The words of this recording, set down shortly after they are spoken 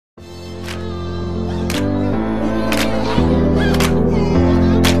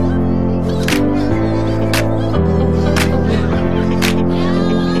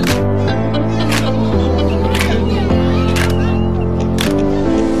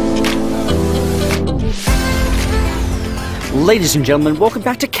Ladies and gentlemen, welcome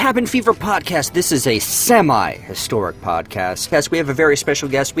back to Cabin Fever Podcast. This is a semi-historic podcast. Yes, we have a very special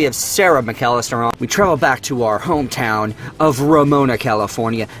guest. We have Sarah McAllister on. We travel back to our hometown of Ramona,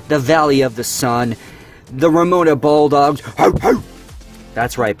 California, the Valley of the Sun, the Ramona Bulldogs.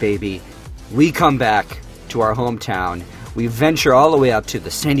 That's right, baby. We come back to our hometown. We venture all the way up to the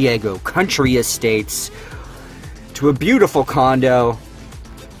San Diego Country Estates, to a beautiful condo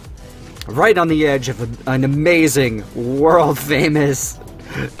right on the edge of an amazing, world-famous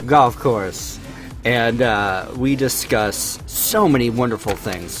golf course. And we discuss so many wonderful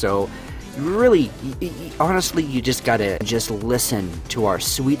things. So really, honestly, you just gotta just listen to our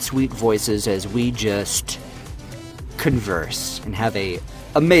sweet, sweet voices as we just converse and have a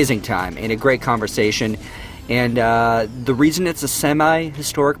amazing time and a great conversation. And the reason it's a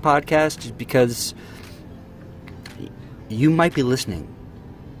semi-historic podcast is because you might be listening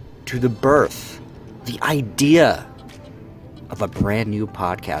to the birth, the idea of a brand new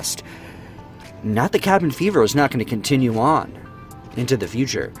podcast. Not the Cabin Fever is not going to continue on into the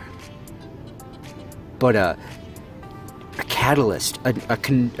future, but a catalyst,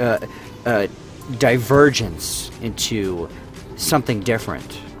 a divergence into something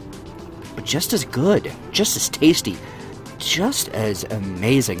different, but just as good, just as tasty, just as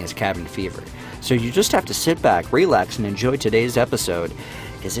amazing as Cabin Fever. So you just have to sit back, relax, and enjoy today's episode,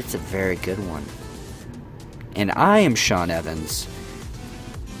 because it's a very good one. And I am Sean Evans,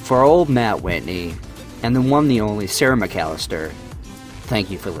 for old Matt Whitney, and the one, the only, Sarah McAllister.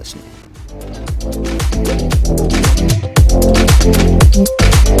 Thank you for listening.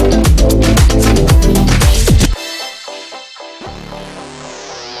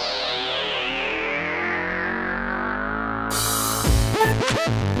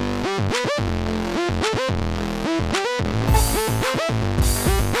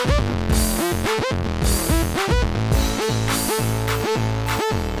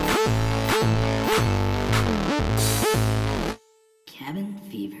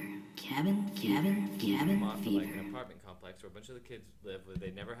 Where a bunch of the kids live, where they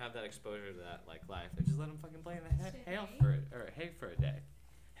never have that exposure to that like life, and just let them fucking play in the hay for a day.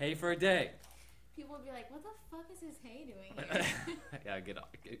 Hay for a day. People would be like, "What the fuck is this hay doing here?" Yeah,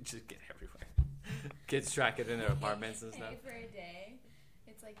 just get everywhere. Kids track it in their apartments and stuff. Hay for a day.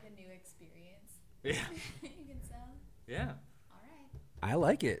 It's like the new experience. Yeah. You can sell. Yeah. All right. I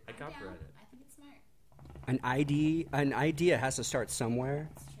like it. I copyright it. I think it's smart. An idea has to start somewhere,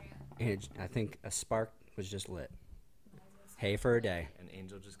 It's true. and I think a spark was just lit. Hay for a day. An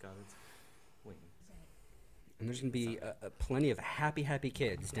angel just got its wings. And there's going to be plenty of happy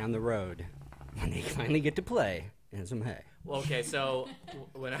kids down the road when they finally get to play in some hay. Well, okay, so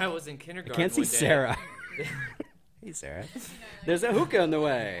when I was in kindergarten, I can't see Sarah. Hey, Sarah. There's a hookah on the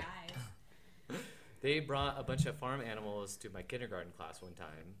way. They brought a bunch of farm animals to my kindergarten class one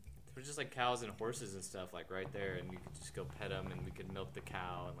time. There were just like cows and horses and stuff like right there, and you could just go pet them, and we could milk the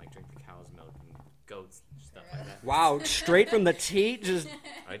cow and like drink the cow's milk and goats and stuff like that. Wow, straight from the teat, just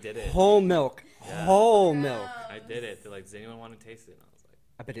I did it. whole milk. Yeah. Whole milk. I did it. They're like, does anyone want to taste it? And I was like,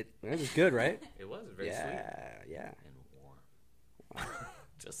 I bet it was good, right? it was very sweet Yeah. and warm,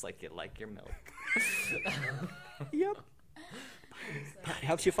 just like you like your milk. Yep.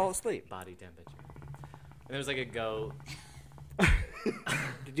 Helps you fall asleep. Body temperature. And there was like a goat.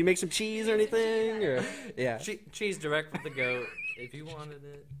 Did you make some cheese or anything? Or yeah, Cheese direct from the goat if you wanted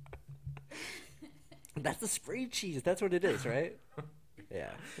it. that's the spray cheese. That's what it is, right?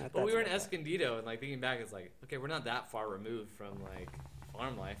 Yeah. But we were in Escondido, and like thinking back, it's like, okay, we're not that far removed from like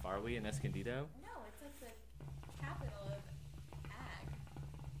farm life, are we? In Escondido? No, it's like the capital of ag.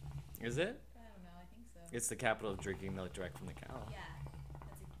 Is it? I don't know. I think so. It's the capital of drinking milk direct from the cow. Yeah,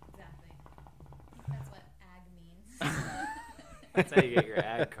 that's exactly. I think that's what ag means. That's how you get your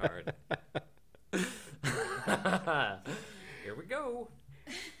ad card. Here we go.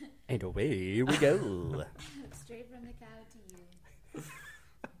 And away we go. Straight from the cow to you.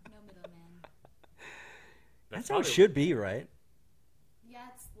 No middleman. That's how it should be, right? Yeah,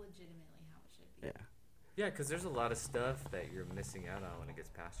 it's legitimately how it should be. Yeah. Yeah, because there's a lot of stuff that you're missing out on when it gets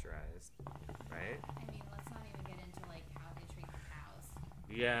pasteurized, right? I mean, let's not even get into like how they treat the cows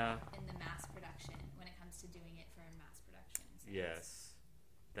Yeah. in the mass production when it comes to doing it for mass production. So Yes.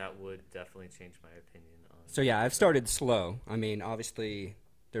 That would definitely change my opinion on. So yeah, I've started slow. I mean, obviously,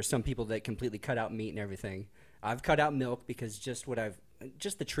 there's some people that completely cut out meat and everything. I've cut out milk because just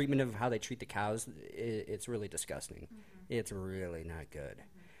the treatment of how they treat the cows, it's really disgusting. Mm-hmm. It's really not good.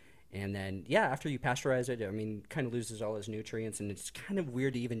 Mm-hmm. And then, yeah, after you pasteurize it, I mean, kind of loses all its nutrients, and it's kind of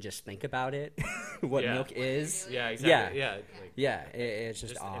weird to even just think about it, what Yeah. milk is. Yeah, exactly. Yeah, like, Yeah, it's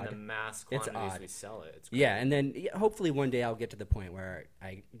just just odd. in the mass It's quantities odd. we sell it. It's Yeah, and then hopefully one day I'll get to the point where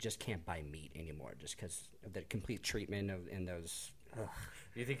I just can't buy meat anymore just because of the complete treatment in those. Ugh.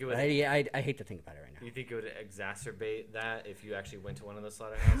 You think it would? I hate to think about it right now. You think it would exacerbate that if you actually went to one of the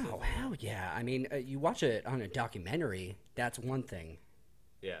slaughterhouses? Oh, hell yeah. I mean, you watch it on a documentary, that's one thing.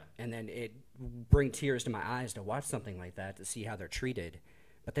 Yeah. And then it bring tears to my eyes to watch something like that, to see how they're treated.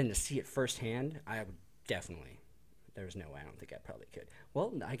 But then to see it firsthand, I would definitely. There's no way. I don't think I probably could.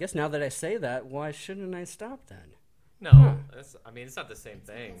 Well, I guess now that I say that, why shouldn't I stop then? No, I mean it's not the same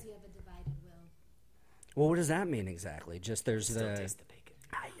thing. Because you have a divided will. Well, what does that mean exactly? Just there's Still the. taste the bacon.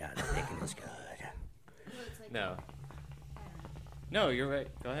 Yeah, the bacon is good. Well, it's like No, I don't know. no, you're right.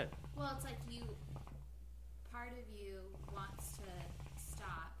 Go ahead. Well, it's like part of you wants to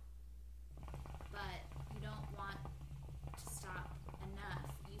stop, but you don't want to stop enough.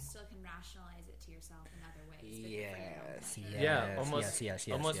 You still can rationalize it to yourself in other ways. But for your own Yes, head. yes. Yeah, almost, yes,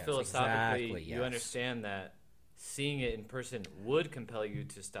 almost yes, philosophically, exactly, you yes. understand that seeing it in person would compel you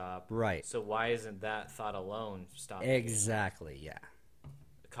to stop. Right. So why isn't that thought alone stopping you? Exactly, yeah.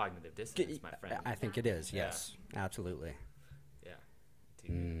 Cognitive dissonance, my friend. I think it is, Yeah. yes. Absolutely. Yeah.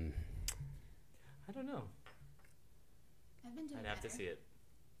 TV. I don't know. I've been doing I'd have to better. see it.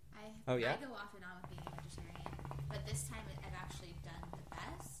 Oh, yeah? I go off and on with being a vegetarian, but this time I've actually done the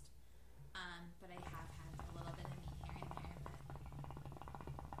best. But I have had a little bit of meat here and there,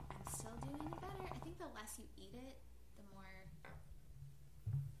 but I'm still doing better. I think the less you eat it, the more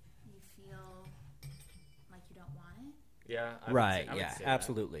you feel like you don't want it. Yeah. I would Right, say- I would yeah, say that.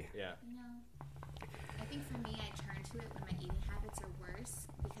 absolutely. Yeah. You know, I think for me, I turn to it when my eating habits are worse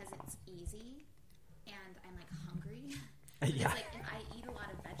because it's easy and I'm like hungry. Yeah. It's like if I eat a lot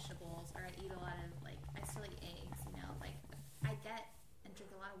of vegetables or I eat a lot of like I still eat eggs, you know, like I get and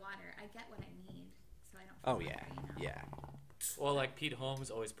drink a lot of water. I get what I need, so I don't. Feel Oh, yeah, hungry, you know? yeah. Well, like Pete Holmes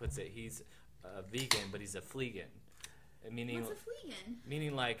always puts it, he's a vegan, but he's a fleegan. Meaning, What's a fleegan?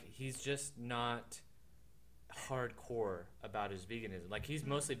 meaning like he's just not hardcore about his veganism. Like he's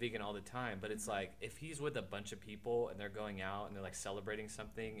mostly vegan all the time, but it's like if he's with a bunch of people and they're going out and they're like celebrating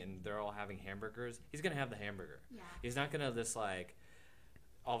something and they're all having hamburgers, he's gonna have the hamburger. Yeah. He's not gonna just like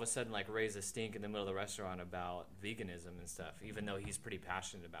all of a sudden like raise a stink in the middle of the restaurant about veganism and stuff, even though he's pretty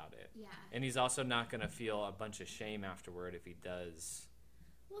passionate about it. Yeah. And he's also not gonna feel a bunch of shame afterward if he does.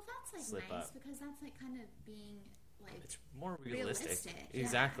 Well, that's like Slip nice up. because that's like kind of being like It's more realistic. Yeah.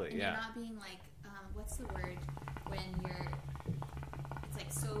 Exactly. And Yeah. you're not being like what's the word when you're it's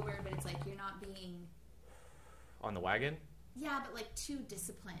like sober, but it's like you're not being On the wagon. yeah, but like too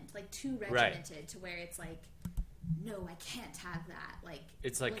disciplined, like too Right. regimented to where it's like no, I can't have that. Like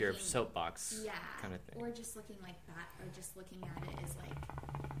It's like your looking- soapbox yeah, kind of thing. or just looking like that, or just looking at it as like,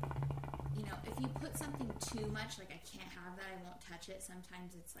 you know, if you put something too much, like I can't have that, I won't touch it.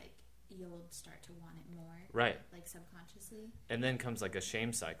 Sometimes it's like you'll start to want it more, Right. like subconsciously. And then comes like a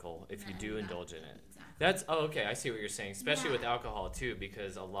shame cycle if you Yeah, do indulge in it. Exactly. That's okay. I see what you're saying, especially Yeah. with alcohol too,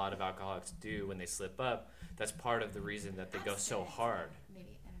 because a lot of alcoholics do when they slip up. That's part of the reason that they go That's so good. hard.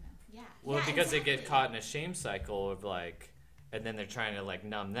 Maybe I don't know. Yeah. Well, yeah, because they get exactly. caught in a shame cycle of like, and then they're trying to like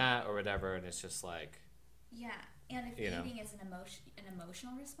numb that or whatever, and it's just like, Yeah, and if you know. eating is an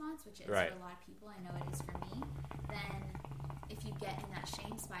emotional response, which is Right. for a lot of people, I know it is for me, then if you get in that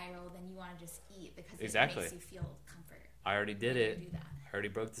shame spiral, then you want to just eat because Exactly. it makes you feel comfort. I already did when you it. do that. I already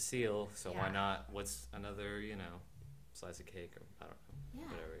broke the seal, so why Yeah. not? What's another, slice of cake or I don't know,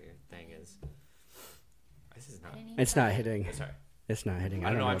 Yeah. whatever your thing is. This is I not. didn't eat It's not that. hitting. Oh, sorry. It's not hitting. I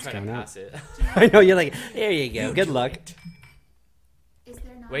don't know. I'm what's trying to going on. pass it. I know, you're like, there you go. Good luck. Is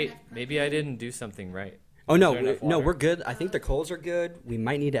there not Wait, enough maybe I protein? didn't do something right. Oh, no, Is there enough no, water? we're good. I think the coals are good. We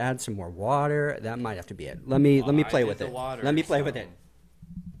might need to add some more water. That might have to be it. Let me I play did with the it. water, Let me play with so- it.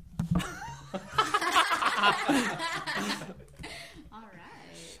 All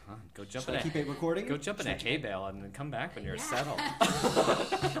right. Sean, go jump Should in I keep it recording? Go jump in a hay bale and then come back when you're Yeah. settled.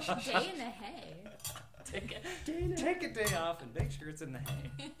 Day in the hay. Take a day off and make sure it's in the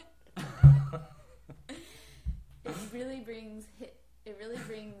hay. It really brings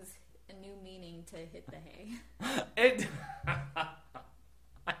a new meaning to hit the hay. It.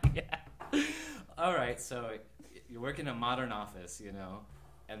 Yeah. All right, so you work in a modern office,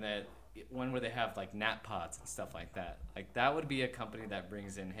 and that one where they have like nap pots and stuff like that. Like that would be a company that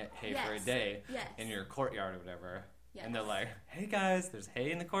brings in hay for a Yes, day yes. in your courtyard or whatever. And they're Yes. like, "Hey guys, there's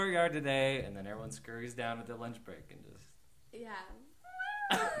hay in the courtyard today," and then everyone scurries down at their lunch break and just Yeah.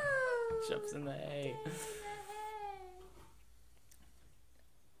 jumps in the hay.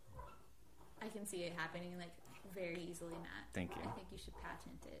 see it happening like very easily, Matt. Thank you. I think you should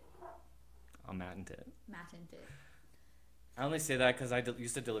patent it. I'll patent it. Patent it. I only say that because I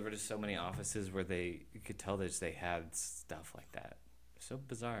used to deliver to so many offices where you could tell that they had stuff like that. So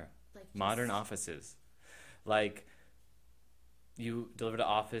bizarre. Like Modern offices. Like, you deliver to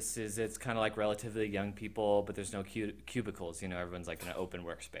offices, it's kind of like relatively young people, but there's no cubicles. You know, everyone's like in an open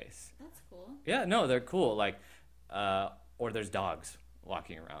workspace. That's cool. Yeah, no, they're cool. Like, or there's dogs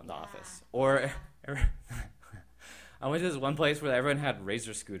walking around the office. Or I went to this one place where everyone had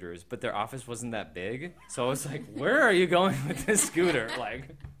Razor scooters, but their office wasn't that big. So I was like, where are you going with this scooter?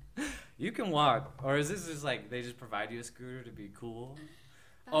 Like, you can walk. Or is this just like they just provide you a scooter to be cool?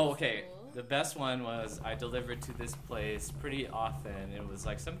 That's okay. cool. The best one was I delivered to this place pretty often. It was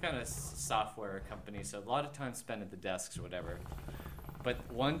like some kind of software company, so a lot of time spent at the desks or whatever. But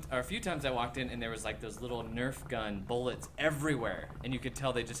a few times I walked in and there was like those little Nerf gun bullets everywhere, and you could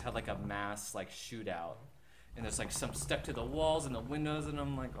tell they just had like a mass like shootout. And there's like some stuck to the walls and the windows, and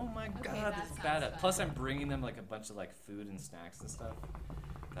I'm like, oh my god, that this is sounds bad. fun. Plus, I'm bringing them like a bunch of like food and snacks and stuff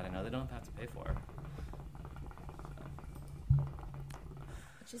that I know they don't have to pay for.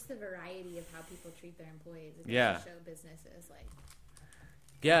 It's just the variety of how people treat their employees. It Yeah. doesn't show businesses like.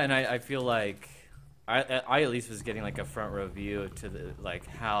 Yeah, and I feel like I at least was getting like a front row view to the like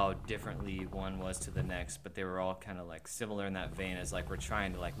how differently one was to the next, but they were all kind of like similar in that vein as like we're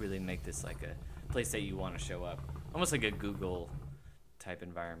trying to like really make this like a place that you want to show up, almost like a Google type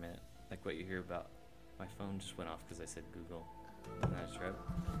environment, like what you hear about. My phone just went off because I said Google. Isn't that true?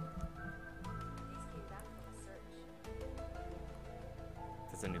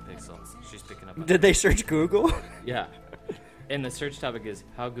 That's a new Pixel. She's picking up on Did they search Google? Yeah. And the search topic is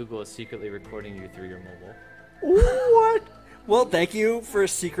how Google is secretly recording you through your mobile. What? Well, thank you for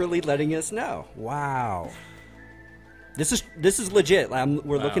secretly letting us know. Wow. This is legit. We're Wow.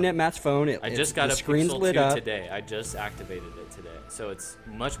 looking at Matt's phone. I just got the a screen's Pixel lit 2 up. today. I just activated it today. So it's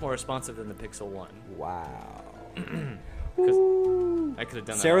much more responsive than the Pixel 1. Wow. I could have done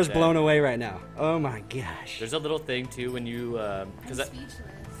that. Sarah's all day. blown away right now. Oh my gosh. There's a little thing too when you I'm because speechless.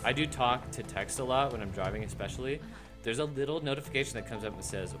 I do talk to text a lot when I'm driving, especially. There's a little notification that comes up and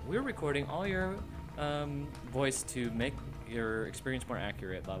says, we're recording all your voice to make your experience more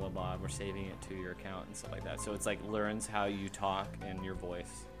accurate, blah, blah, blah. We're saving it to your account and stuff like that. So it's like learns how you talk and your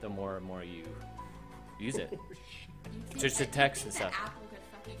voice the more and more you use it. You think Just to that- text you and think stuff. that Apple could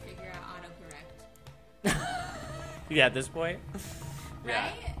fucking figure out autocorrect, Yeah, at this point. Yeah.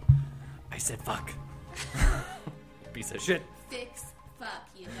 right? I said fuck. Piece of shit. Fix fuck,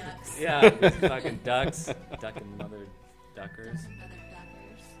 you ducks. Yeah, fucking ducks. Ducking mother duckers. Other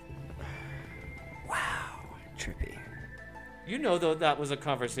duckers. Wow. Trippy. You know, though, that was a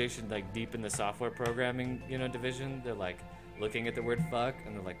conversation like deep in the software programming, division. They're like looking at the word fuck,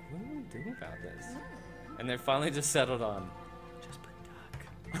 and they're like, "What do we do about this?" And they're finally just settled on, just put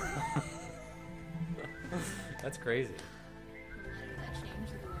duck. That's crazy. The letter that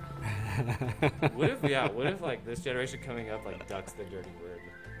changed the world. What if like this generation coming up like duck's the dirty word?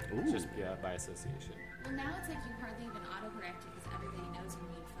 Just by association. Well, now it's like you hardly even autocorrect it because everybody knows you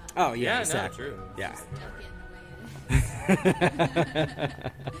mean fuck. Oh yeah, Yeah, no, exactly. true. Yeah. Just duck it the way it is.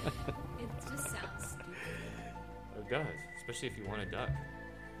 It just sounds stupid. It does, especially if you want a duck.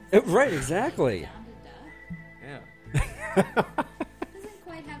 Right. Exactly. Down to duck. Yeah. Doesn't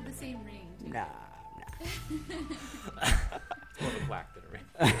quite have the same ring. To it. Nah. It's more of a quack than a ring.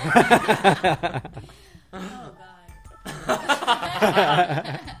 Oh God.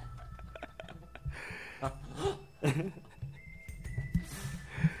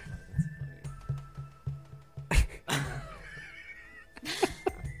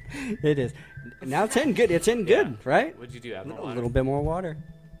 It is. Now it's in good. It's in good, right? What'd you do? Add more A water? little bit more water.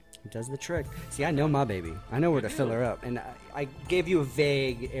 It does the trick. See, I know my baby. I know where to fill her up, and I gave you a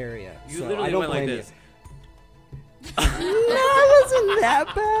vague area. You so literally I don't went like blame this. You. No, it wasn't that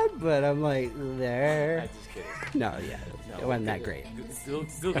bad, but I'm like I'm there. just kidding. No, yeah, it wasn't that great.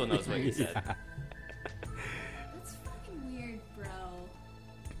 Google knows what you said. That's fucking weird, bro.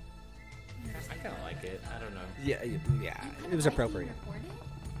 I kind of like it. I don't know. Yeah, You it was like being appropriate. recorded?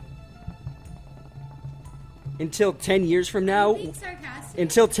 Until 10 years from I'm now. being sarcastic.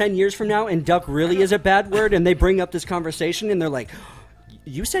 Until 10 years from now, and duck really is a bad word, and they bring up this conversation, and they're like,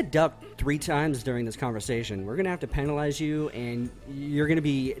 you said duck 3 times during this conversation. We're going to have to penalize you, and you're going to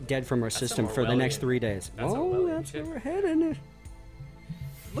be dead from our system some for the next Orwellian- 3 days. that's Oh, Orwellian that's shit. where we're heading.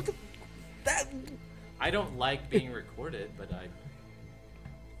 Look at that. I don't like being recorded, but I'm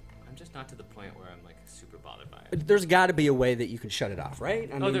just not to the point where I'm like super bothered by it. There's got to be a way that you can shut it off, right?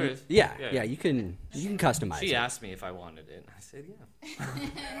 I mean, there is. Yeah, Yeah. yeah. You can customize She it. asked me if I wanted it, and I said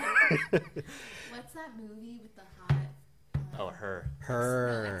yeah. What's that movie with the hot? Oh, her. No,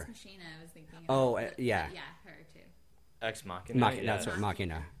 Her. Ex Machina. I was thinking. Oh, But yeah. yeah, her too. Ex Machina. Machina. yeah. That's what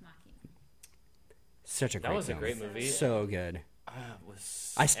Machina. Machina. Such a great That was film. a great movie. So good. I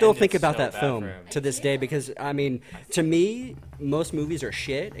I still think about that film to this day because, I mean, to me, most movies are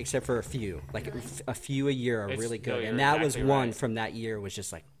shit except for a few. Like, a few a year are It's- really no, good. you're And that was exactly one right. from that year was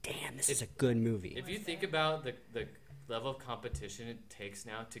just like, damn, this is a good movie. If you think about the level of competition it takes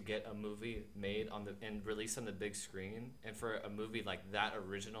now to get a movie made on the and released on the big screen, and for a movie like that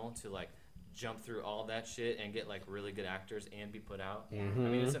original to like jump through all that shit and get like really good actors and be put out, I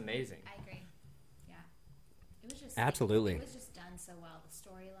mean, it's amazing. I agree. Yeah. It was just Absolutely. It was just done so well. The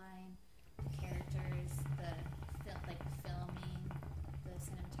storyline, the characters, the filming, the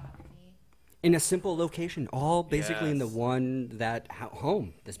cinematography. In a simple location, all basically in the Yes. one that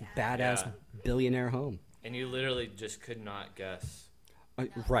home, this badass Yeah. billionaire home. And you literally just could not guess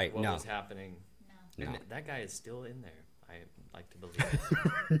Right, what no. was happening. No. And that guy is still in there. I like to believe.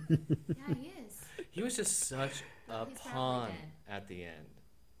 Yeah, he is. He was just such a He's probably pawn dead. at the end.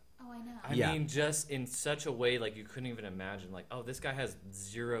 Oh, I know. I Yeah. mean, just in such a way, like, you couldn't even imagine, like, oh, this guy has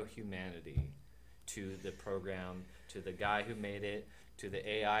zero humanity to the program, to the guy who made it, to the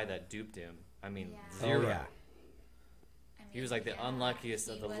AI that duped him. I mean, Yeah. zero. Oh, yeah. I mean, He was like the unluckiest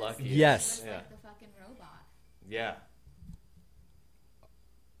of he the was- luckiest. Yes. He was Yeah. like the fucking robot. Yeah.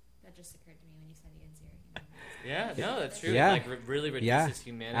 That just occurred to me when you said he had zero humanity. Yeah, no, that's true. Yeah. It, like, really reduces Yeah,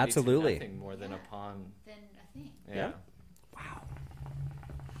 humanity absolutely. to nothing more than a pawn. Then a thing. Yeah. Wow.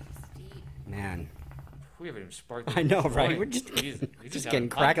 It's deep. Man. We haven't even sparked I know, this right? point. We're just- Jeez, we just haven't getting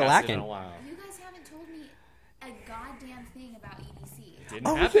podcasted crack-a-lackin'. in a while. You guys haven't told me a goddamn thing about EDC. Didn't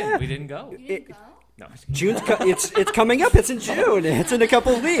Oh, happen. yeah. We didn't go. You didn't go? No. It's coming up. It's in June. It's in a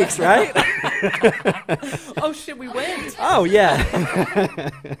couple of weeks, right? Oh shit, we went. Oh yeah.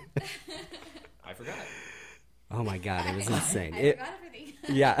 I forgot. Oh my god, it was I insane. forgot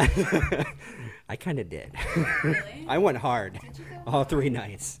everything. Yeah. I kind of did. Really? I went hard Did you go all hard? 3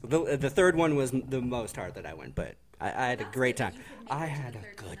 nights. The third one was the most hard that I went, but I had a That's great good time. that you could make I it to had the a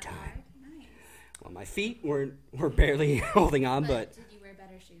third one good that time. hard. Nice. Well, my feet were barely holding on, but did you wear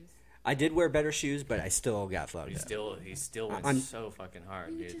better shoes? I did wear better shoes, but I still got He floated. still went I'm- so fucking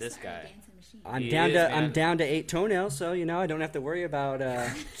hard, You dude. just This are a guy. dancing machine. I'm He down is, to man. I'm down to 8 toenails, so I don't have to worry about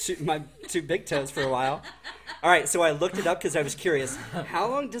my 2 big toes for a while. All right, so I looked it up because I was curious. How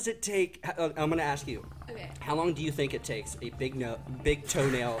long does it take? I'm going to ask you. Okay. How long do you think it takes a big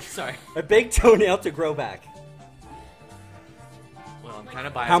toenail, Sorry. a big toenail to grow back? Well, I'm kind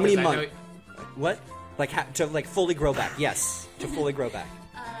of biased. How many 'cause I know- months? What? Like to fully grow back? Yes, to fully grow back.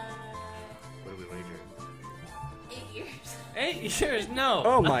 What do we wager? 8 years. 8 years? No.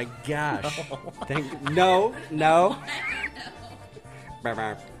 Oh my gosh! No. Brr,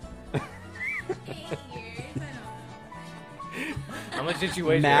 brr. 8 years. I don't know. How much did you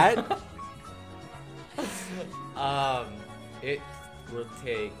wager? Matt, It will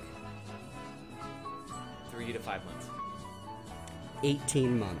take 3 to 5 months.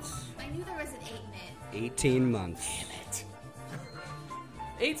 18 months. I knew there was an 8 in it. 18 months.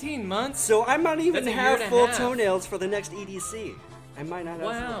 18 months? So I might even That's a year have and a full half. toenails for the next EDC. I might not have.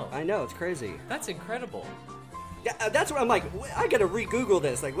 Wow. I know, it's crazy. That's incredible. Yeah, that's what I'm like. I gotta re-Google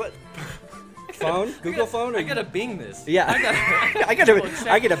this. Like what? Phone? Google phone? Or... I gotta Bing this. Yeah. I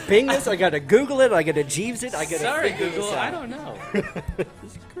I gotta Bing this. I gotta Google it. I gotta Jeeves it. I gotta. Sorry, figure Google. this I out. don't know.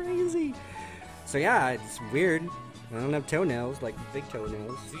 It's crazy. So yeah, it's weird. I don't have toenails, like big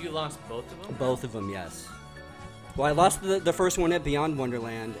toenails. So you lost both of them? Both of them, yes. Well, I lost the first one at Beyond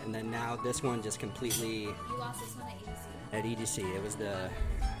Wonderland, and then now this one just completely You lost this one at EDC. at EDC. It was the.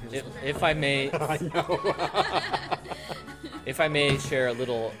 If I may, I know. if I may share a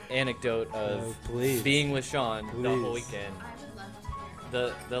little anecdote of Oh, please. being with Sean the whole Please. weekend. I would love to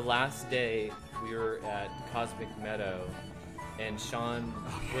hear. The last day we were at Cosmic Meadow, and Sean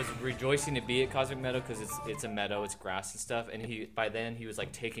was rejoicing to be at Cosmic Meadow because it's a meadow, it's grass and stuff. And by then he was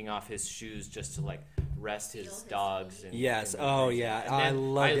like taking off his shoes just to like rest Feel his his dogs. And, Yes. and Oh everything. yeah. And I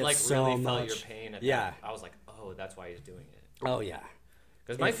then loved I it like so really much. felt your pain at Yeah. that. I was like, oh, that's why he's doing it. Oh yeah.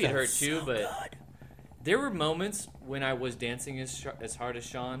 Because my It feet felt hurt too, so but good. there were moments when I was dancing as hard as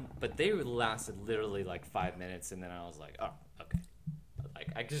Sean, but they lasted literally like 5 minutes, and then I was like, oh, okay.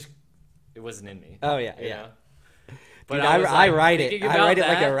 Like it wasn't in me. Oh yeah. you Yeah. know? Dude, I was, I like, ride it. thinking I about ride it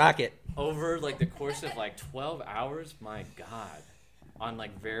like a that rocket. over like the course of like 12 hours. My God, on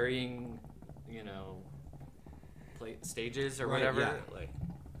like varying, stages or Right, whatever, yeah. like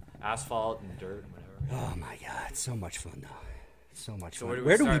asphalt and dirt and whatever. Oh my God, so much fun though. So much So fun.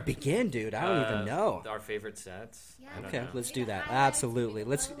 where do we we start? begin, dude? I don't even know. Our favorite sets. Yeah. I don't Okay, know. let's Maybe do the that. highlights, Absolutely. maybe the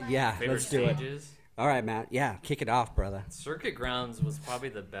Let's lowlights. Favorite let's do it. stages. All right, Matt. Yeah, kick it off, brother. Circuit Grounds was probably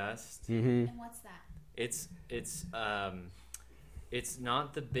the best. Mm-hmm. And what's that? It's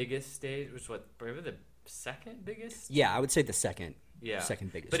not the biggest stage, which probably the second biggest. Yeah, I would say the second. Yeah,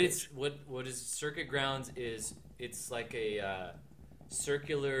 Second biggest. But stage. it's what is Circuit Grounds is it's like a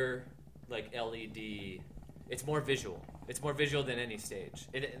circular like LED. It's more visual. It's more visual than any stage.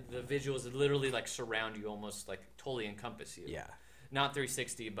 The visuals literally like surround you, almost like totally encompass you. Yeah, Not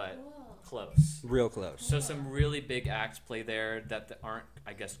 360, but Cool. close. real close. So some really big acts play there that aren't,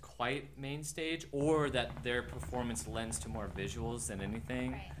 I guess, quite main stage, or that their performance lends to more visuals than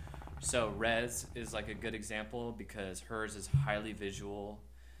anything. Right. So Rez is like a good example because hers is highly visual,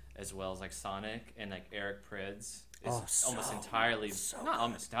 as well as like Sonic, and like Eric Prydz is almost entirely not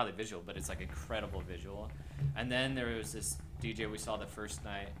almost entirely visual, but it's like incredible visual. And then there was this DJ we saw the first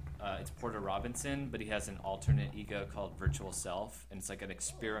night. It's Porter Robinson, but he has an alternate ego called Virtual Self, and it's like an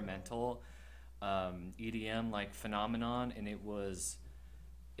experimental EDM like phenomenon, and it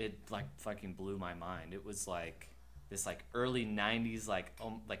like fucking blew my mind. It was like this like early 90s like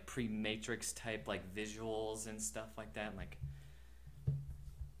pre-Matrix type like visuals and stuff like that, and like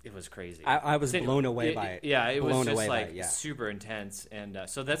it was crazy. I was blown away by it. Yeah, it was Blown just away by like it, yeah. super intense, and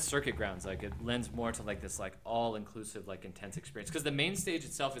so that's Circuit Grounds. Like it lends more to like this like all-inclusive like intense experience, because the main stage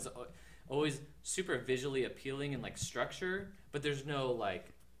itself is always super visually appealing and like structure, but there's no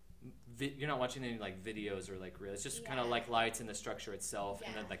like you're not watching any like videos or like real. It's just kind of like lights and the structure itself,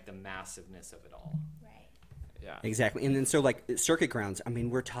 and then like the massiveness of it all. Right. Yeah. Exactly. And then so like Circuit Grounds, I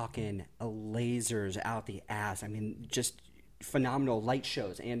mean, we're talking lasers out the ass. I mean, just phenomenal light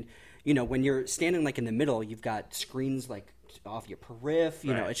shows. And, you know, when you're standing like in the middle, you've got screens like off your periph,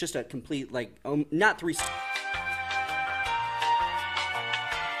 you know, Right. it's just a complete like, not three.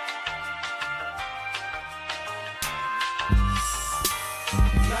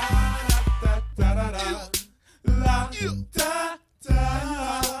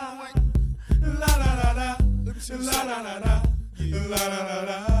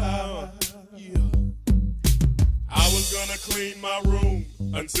 I was gonna clean my room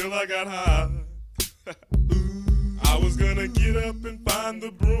until I got high. I was gonna get up and find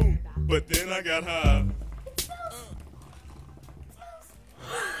the broom, but then I got high.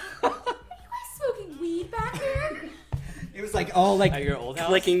 Are you guys smoking weed back here? It was like all like At your old house?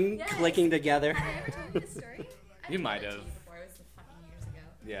 clicking Yes. together. Have I ever told you this story? I You think I might told have. you Before. It was fucking years ago.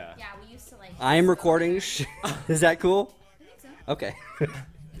 Yeah. Yeah, we used to like. I am smoke recording. there. Is that cool? I think so. Okay.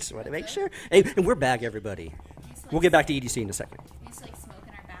 Just want to make sure. Hey, and we're back, everybody. We used to, like, We'll get back to EDC in a second. We used to like smoke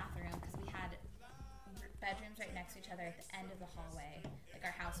in our bathroom because we had bedrooms right next to each other at the end of the hallway. Like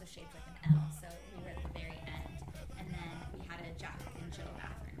our house was shaped like an L, so we were at the very end. And then we had a Jack and Jill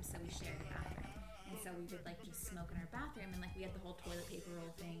bathroom, so we shared a bathroom. And so we would like just smoke in our bathroom, and like we had the whole toilet paper roll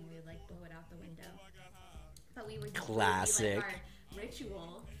thing. We would like blow it out the window. But we would Classic. do, like, our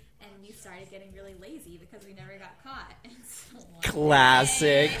ritual, and we started getting really lazy because we never got caught. And so one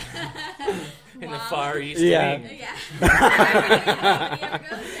Classic. In the Mom- Far East. Yeah. wing. Yeah. Nobody ever goes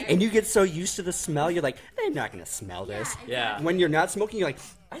there. And you get so used to the smell, you're like, they're not going to smell this. Yeah. When you're not smoking, you're like,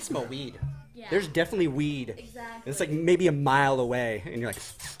 I smell weed. Yeah. There's definitely weed. Exactly. It's like maybe a mile away, and you're like,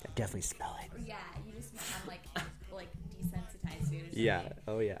 I definitely smell it. Yeah, you just become like desensitized to it. Or something. Yeah.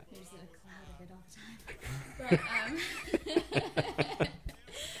 Oh, yeah. You're just in a cloud of it all the time.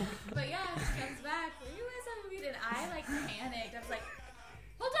 But yeah, she comes back. Well, you guys have weed, and I like panicked. I was like,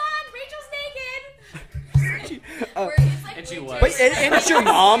 hold on, Rachel's naked. Where he's, like, And she legit- was. Wait, and it's your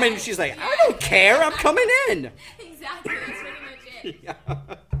mom, and she's like, I don't care. I'm coming in. Exactly, that's pretty much it. Yeah.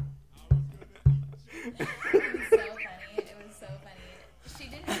 It was so funny. It was so funny. She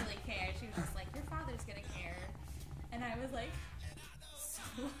didn't really care. She was just like, your father's gonna care. And I was like, so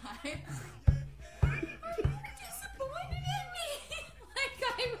what? Disappointed in me. Like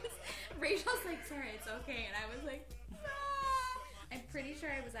I was. Rachel's like, Sarah, it's okay. And I was like, nah. I'm pretty sure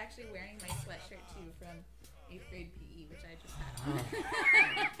I was actually wearing my sweatshirt too from 8th grade PE, which I just had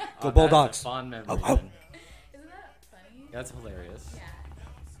on. Go Oh, Bulldogs. That's a fond memory. Oh, oh. then. Isn't that funny? That's hilarious. Yeah.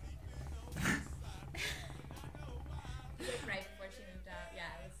 Like right before she moved out. Yeah,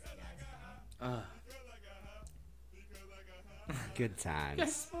 it was fun. Good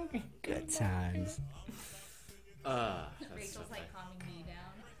times. Good times. That's Rachel's so like calming me down.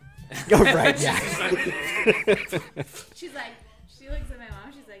 Oh, right, yeah. She's like, she looks at my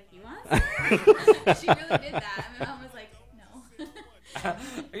mom. She's like, you want some? She really did that. And my mom was like, no.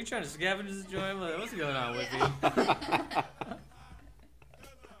 Are you trying to scavenge this joint? What's going on with you?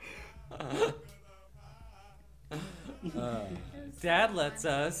 Dad lets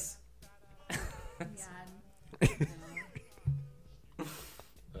us. Yeah.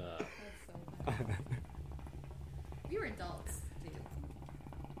 Uh, That's so funny. We were adults,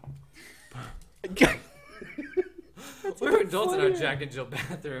 dude. we were adults in our Jack and Jill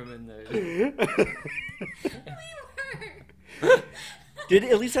bathroom, and the We were. Did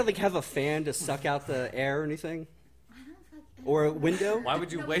it at least have a fan to suck out the air or anything? I don't fucking Or a window? why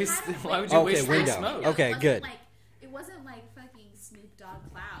would you No, waste? kind of Why like- would you Okay, waste free window. smoke? Okay, it wasn't good. Like, it wasn't like fucking Snoop Dogg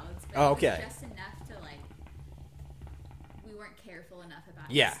clouds, but Oh, it was okay. just enough to like. We weren't careful enough about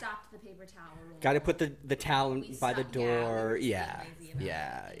it. Yeah. We stopped the paper towel roll. Got to put the towel We by the stopped- yeah, we door. were just Yeah. being lazy about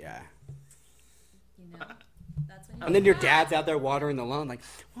Yeah, it. yeah. You know, that's when. You And then your do dad's that. out there watering the lawn, like,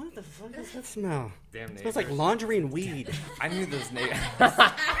 what the fuck does that smell? Damn It smells like neighbors. laundry and weed. I knew those neighbors.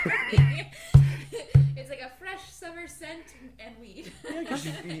 It's like a fresh summer scent and weed.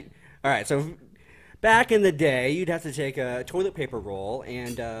 All right, so back in the day, you'd have to take a toilet paper roll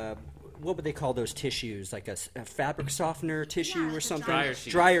and what would they call those tissues? Like a fabric softener tissue Yeah, or like a something? dryer sheet.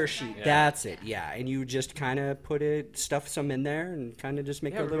 Dryer sheet. Yeah. That's it. Yeah, and you just kind of stuff some in there and kind of just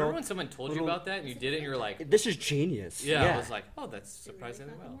make Yeah, a remember little. when someone told you little- about that and you did it and you were like, This is genius. yeah, Yeah, I was like, oh, that's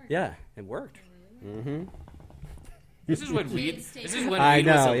surprisingly well. yeah, it worked. This is when weed. Kids This stay is when I weed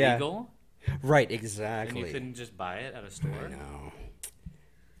know, was yeah. illegal, Right, and you exactly. couldn't just buy it at a store. I know.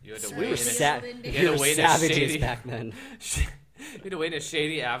 You had to So wait. We were, in a- sa- You we had to were wait in a savages shady- back then. You had to wait in a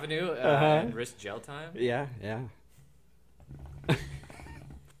shady avenue and risk jail time Yeah, yeah.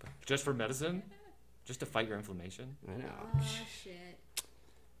 just for medicine, just to fight your inflammation. I know. Oh shit.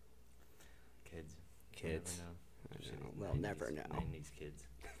 Kids, Kids. You never know. They'll never know. 90s kids.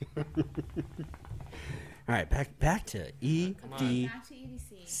 All right, back to EDC. Come on. Back to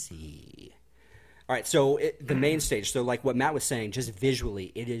EDC. All right, so the main stage. So, like what Matt was saying, just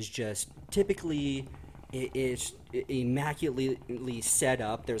visually, it is just typically it is immaculately set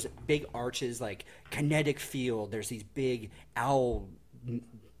up. There's big arches, like kinetic field. There's these big owl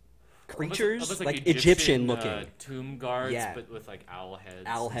creatures, Almost like Egyptian looking. tomb guards, Yeah. but with like owl heads.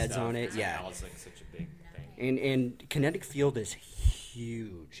 Owl and heads stuff. on it, It's yeah. Owl's like such a big thing. And kinetic field is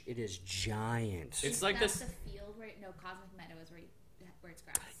huge. It is giant. It's like That's this. the field where Cosmic Meadow is where it's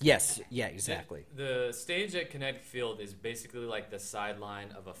grass. Yes, yeah, exactly. The stage at Kinetic Field is basically like the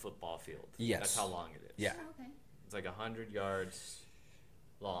sideline of a football field. Yes. That's how long it is. Yeah. Oh, okay. It's like 100 yards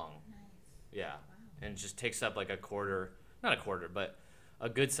long. Nice. Yeah. And it just takes up like not a quarter, but a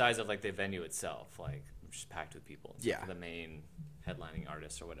good size of like the venue itself, like just packed with people. Yeah. The main headlining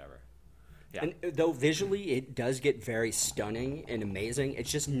artists or whatever. Yeah. And though visually it does get very stunning and amazing, it's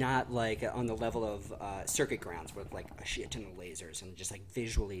just not like on the level of circuit grounds with like a shit ton of lasers and just like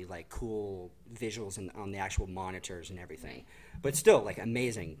visually like cool visuals on the actual monitors and everything. Right. But still like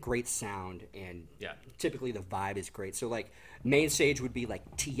amazing, great sound, and Yeah. typically the vibe is great. So like main stage would be like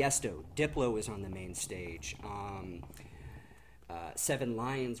Tiesto, Diplo is on the main stage. Seven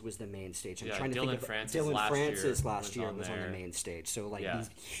Lions was the main stage. I'm Yeah, trying to Dylan think of Francis Dylan last Francis year last was year on was on the there. main stage. So like Yeah. these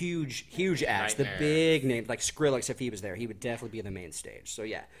huge acts, the Nightmare. big names like Skrillex. If he was there, he would definitely be on the main stage. So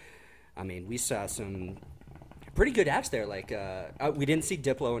yeah, I mean we saw some pretty good acts there. Like we didn't see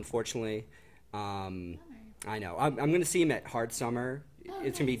Diplo, unfortunately. I know. I'm going to see him at Hard Summer.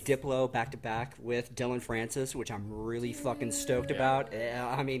 It's going to be Diplo back to back with Dylan Francis, which I'm really fucking stoked about.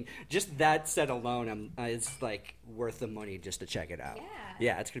 I mean, just that set alone, it's like worth the money just to check it out. Yeah.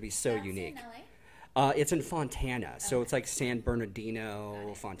 Yeah, it's going to be so That's unique. In LA? It's in Fontana, so it's like San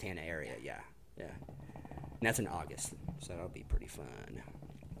Bernardino, Fontana area. Yeah, yeah. And that's in August, so that'll be pretty fun.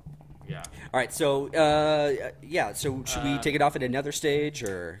 Yeah. All right, so yeah, so should we take it off at another stage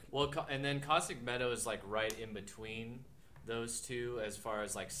or? Well, and then Cosmic Meadow is like right in between those two as far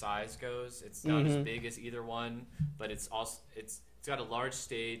as like size goes. It's not as big as either one, but it's also it's got a large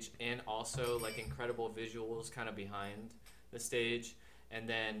stage and also like incredible visuals kind of behind the stage. And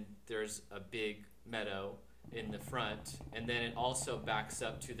then there's a big meadow in the front, and then it also backs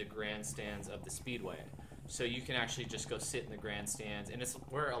up to the grandstands of the Speedway. So you can actually just go sit in the grandstands, and it's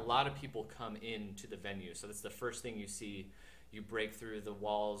where a lot of people come into the venue. So that's the first thing you see. You break through the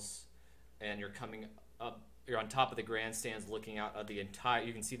walls, and you're coming up. You're on top of the grandstands, looking out at the entire.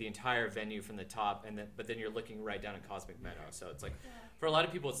 You can see the entire venue from the top, but then you're looking right down at Cosmic Meadow. So it's like, for a lot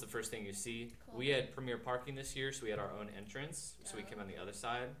of people, it's the first thing you see. Cool. We had premier parking this year, so we had our own entrance. So we came on the other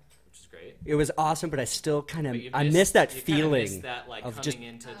side, which is great. It was awesome, but I still kind of But you I miss that you kinda feeling miss that, like, of coming just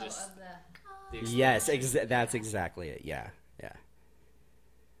into just Of the the yes, that's exactly it. Yeah, yeah.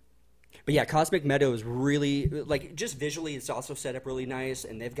 But yeah, Cosmic Meadow is really like just visually. It's also set up really nice,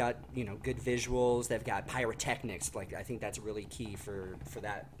 and they've got good visuals. They've got pyrotechnics. Like I think that's really key for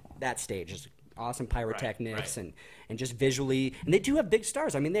that stage. Is awesome pyrotechnics right. and just visually. And they do have big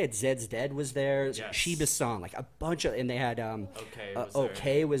stars. I mean, they had Zed's Dead was there, Yes. Sheba San, like a bunch of, and they had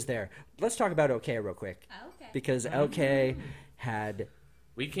OK was there. Let's talk about OK real quick. Okay. Because OK had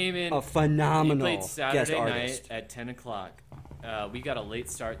We came in a phenomenal We played Saturday guest night artist. at 10 o'clock. We got a late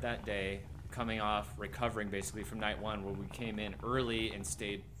start that day, coming off recovering basically from night one, where we came in early and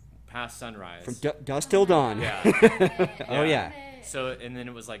stayed past sunrise. From dusk till dawn. yeah. Oh, yeah. So and then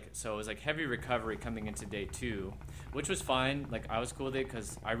it was like heavy recovery coming into day 2, which was fine. Like I was cool with it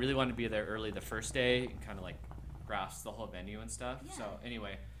because I really wanted to be there early the first day and kind of like grasp the whole venue and stuff. Yeah. So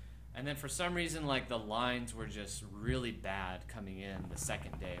anyway, and then for some reason like the lines were just really bad coming in the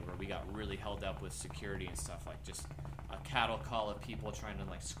second day, where we got really held up with security and stuff, like just a cattle call of people trying to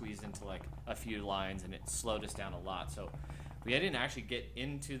like squeeze into like a few lines, and it slowed us down a lot. So we didn't actually get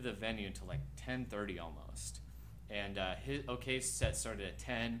into the venue until like 10:30 almost. And his OK set started at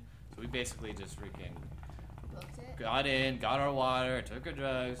 10, so we basically just freaking Booked it. got in, got our water, took our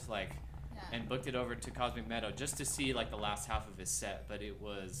drugs, like, Yeah. and booked it over to Cosmic Meadow just to see like the last half of his set. But it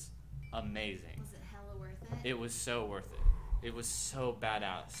was amazing. Was it hella worth it? It was so worth it. It was so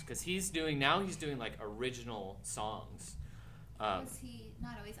badass because he's doing like original songs. Was he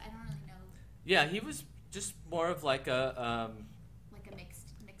not always? I don't really know. Yeah, he was just more of like a Like a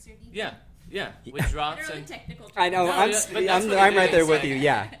mixer DJ. yeah, with drops Literally and technical. I know. No, yeah, but that's what I'm it right is, there with like, you.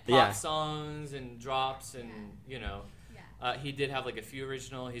 Yeah. pop Yeah. songs and drops and Yeah. Yeah. he did have like a few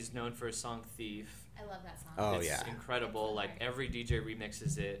original. He's known for his song Thief. I love that song. Oh, It's yeah. incredible. It's Like every DJ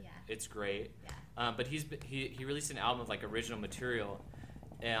remixes it. Yeah. It's great. Yeah. But he released an album of like original material,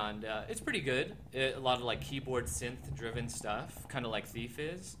 and it's pretty good. A lot of like keyboard synth driven stuff, kind of like Thief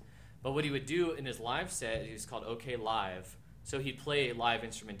is. But what he would do in his live set, he was called OK Live. So he'd play live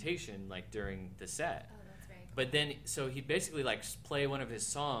instrumentation like during the set. Oh, that's very cool. But then, so he'd basically like play one of his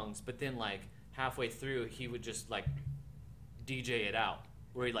songs, but then like halfway through, he would just like DJ it out,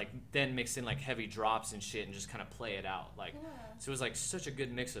 where he like then mix in like heavy drops and shit and just kind of play it out. Like, Yeah. so it was like such a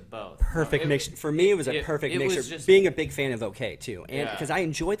good mix of both. Perfect It- mix. For me, it was a perfect it was mixer. just- Being a big fan of OK too, and Yeah. because I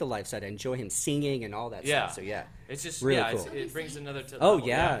enjoy the live set, I enjoy him singing and all that Yeah. stuff. So yeah. It's just Really yeah, cool. it brings another to Oh level,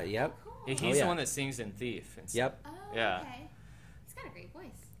 yeah. Yep. Cool. He's Oh, the yeah. one that sings in Thief. And stuff. Yep. Oh, Yeah. okay. He's got a great voice.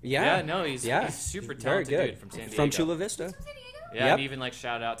 Yeah. Yeah, no, he's super very talented good. dude from San Diego. From Chula Vista. From San Diego? Yeah, Yep. and even like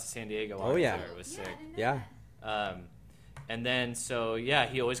shout out to San Diego. while Oh, I was yeah. there. It was Yeah, sick. I didn't know Yeah. that. And then so yeah,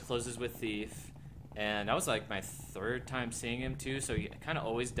 he always closes with Thief, and that was like my third time seeing him too. So he kind of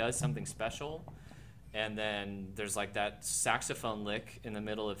always does something special. And then there's like that saxophone lick in the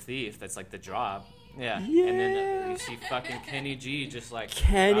middle of Thief. That's like the drop. Yeah. And then you see fucking Kenny G just like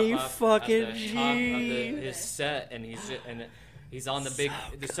Kenny pop up fucking at the top of G. his set, and he's on the big.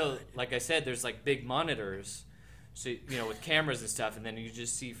 So like I said, there's like big monitors, so with cameras and stuff, and then you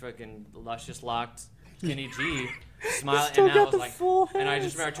just see fucking luscious locked Kenny G smiling, still and I got was the like, full and I head.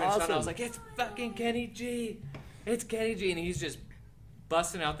 just remember It's turning around, and I was awesome. like, it's fucking Kenny G, it's Kenny G, and he's just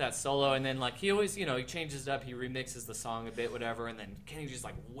busting out that solo, and then like he always, he changes it up, he remixes the song a bit, whatever, and then Kenny just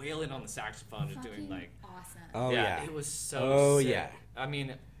like wailing on the saxophone, just doing Fucking like, awesome. Oh yeah. it was so. Oh, sick. yeah. I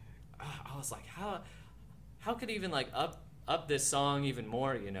mean, I was like, how could he even like up this song even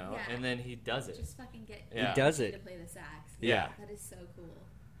more, Yeah. And then he does it. Just fucking get Yeah. He does to it. play the sax. Yeah. That is so cool.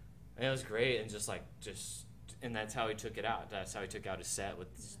 And it was great, and and that's how he took it out. That's how he took out his set, with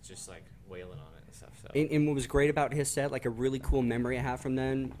just like wailing on it and stuff. So And what was great about his set, like a really cool memory I have from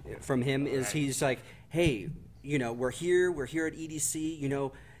him, is Right. he's like, hey, we're here at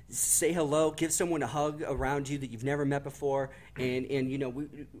EDC, say hello, give someone a hug around you that you've never met before, and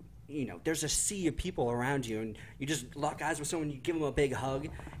there's a sea of people around you, and you just lock eyes with someone, you give them a big hug,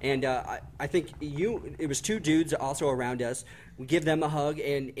 and I think it was two dudes also around us. We give them a hug,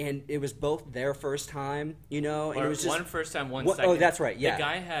 and it was both their first time, and or it was just one first time, one What- second. oh, that's right, yeah. The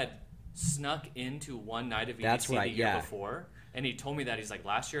guy had snuck into one night of EDC That's right, the year yeah. before, and he told me that he's like,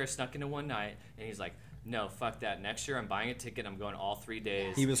 last year I snuck into one night, and he's like, no, fuck that. Next year I'm buying a ticket. I'm going all 3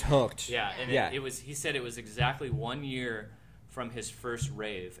 days. he was hooked. Yeah, and Yeah. it was. He said it was exactly 1 year from his first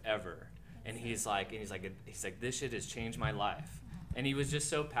rave ever, and he's like, this shit has changed my life, and he was just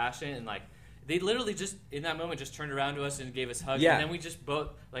so passionate, and like, they literally just in that moment just turned around to us and gave us hugs, Yeah. and then we just both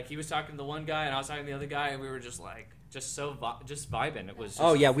like he was talking to the one guy and I was talking to the other guy, and we were just like just vibing. It was. Just,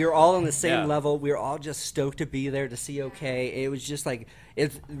 Oh yeah, we were all on the same Yeah. level. We were all just stoked to be there to see OK. It was just like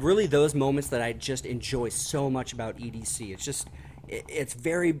it's really those moments that I just enjoy so much about EDC. It's just it's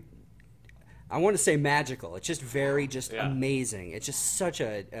very, I want to say magical. It's just very Yeah. amazing. It's just such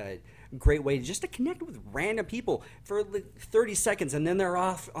a great way just to connect with random people for like 30 seconds, and then they're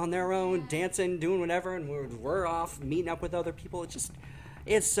off on their own dancing, doing whatever, and we're off meeting up with other people. It's just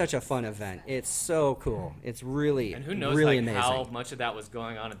It's such a fun event. It's so cool. It's really, And who knows really like amazing. how much of that was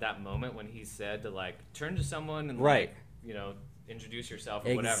going on at that moment when he said to like turn to someone and Right. like, you know, introduce yourself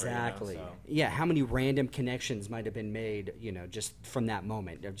or whatever. Exactly. You know, so. Yeah, how many random connections might have been made, you know, just from that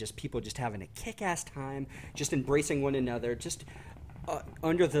moment of just people just having a kick-ass time, just embracing one another, just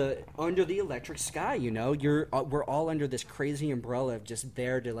under the electric sky, you know. We're all under this crazy umbrella of just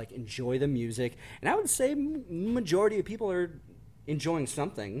there to like enjoy the music, and I would say majority of people are enjoying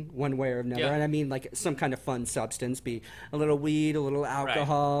something one way or another. Yeah. And I mean like some kind of fun substance, be a little weed, a little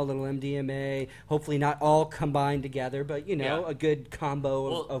alcohol, a little MDMA, hopefully not all combined together, but you know, Yeah. a good combo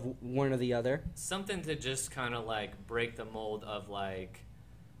Well, of one or the other. Something to just kind of like break the mold of like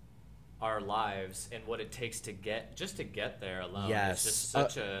our lives and what it takes to get there alone. Yes. It's just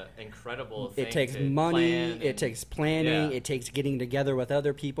such a incredible thing. It takes to money, plan it and- takes planning, Yeah. it takes getting together with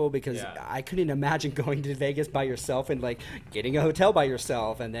other people, because Yeah. I couldn't imagine going to Vegas by yourself and like getting a hotel by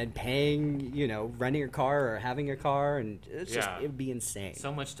yourself and then paying, you know, renting a car or having a car, and it's just, Yeah. it would be insane.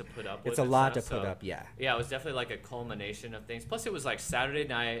 so much to put up with. It's a and lot to stuff, put so- up, yeah. Yeah, it was definitely like a culmination of things. Plus, it was like Saturday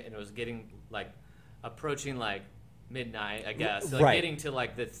night, and it was getting like approaching like midnight, I guess. Like Right. getting to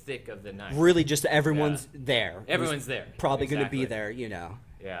like the thick of the night. Really just everyone's there. Everyone's there. Probably going to be Exactly. there, you know.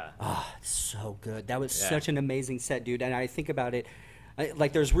 Yeah. Oh, it's so good. That was Yeah. such an amazing set, dude. And I think about it,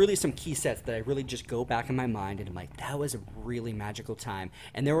 like there's really some key sets that I really just go back in my mind and I'm like, that was a really magical time.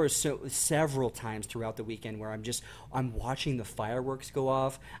 And there were several times throughout the weekend where I'm watching the fireworks go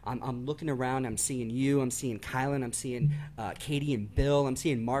off. I'm looking around. I'm seeing you. I'm seeing Kylan. I'm seeing Katie and Bill. I'm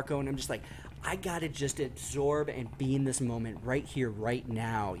seeing Marco. And I'm just like, I gotta just absorb and be in this moment right here, right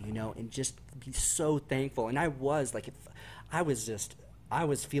now, you know, and just be so thankful. And I was like, I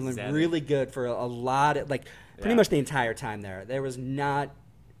was feeling Zen. really good for a lot of, like, pretty Yeah. much the entire time there. There was not,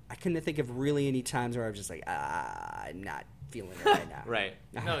 I couldn't think of really any times where I was just like, I'm not feeling it right now. Right.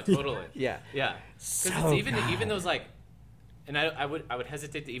 No, totally. Yeah. Yeah. Because So it's even good. those like, and I would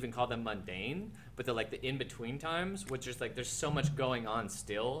hesitate to even call them mundane, but they're like the in between times, which is like there's so much going on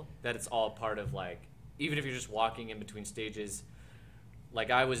still that it's all part of like, even if you're just walking in between stages, like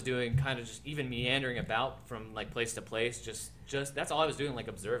I was doing, kind of just even meandering about from like place to place, just that's all I was doing, like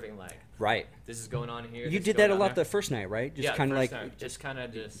observing, like Right. this is going on here. You this is did that going a on lot there. the first night, right? Just Yeah, kind of first like time. just kind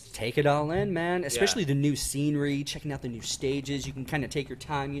of just take it all in, man. Especially the new scenery, checking out the new stages. You can kind of take your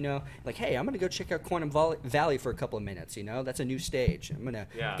time, you know. Like, hey, I'm going to go check out Quantum Valley for a couple of minutes, you know. That's a new stage. I'm going to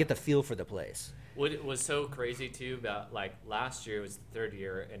Yeah. get the feel for the place. What was so crazy too about like last year was the third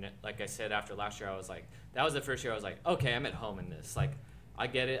year, and like I said, after last year, I was like, that was the first year I was like, okay, I'm at home in this. Like, I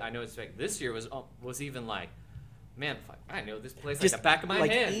get it. I know it's like this year was even like, man, fuck, I know this place like the back of my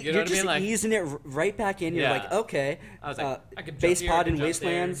hand. You know you're what I just mean? Like, easing it right back in. You're Yeah. like, okay. I was like, I could jump Base here, I Pod could and jump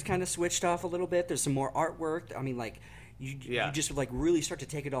Wastelands there. kind of switched off a little bit. There's some more artwork. I mean, like, you just like really start to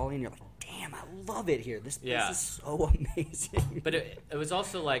take it all in. You're like, damn, I love it here. This Yeah. is so amazing. but it was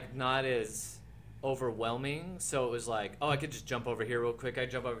also like not as overwhelming. So it was like, oh, I could just jump over here real quick. I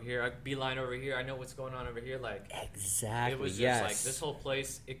jump over here. I beeline over here. I know what's going on over here. Like, Exactly. it was just yes. like this whole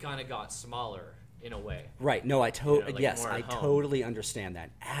place. It kind of got smaller in a way. Right. No, I know, like yes, more I at home. totally understand that.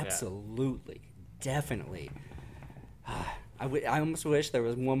 Absolutely. Definitely. I almost wish there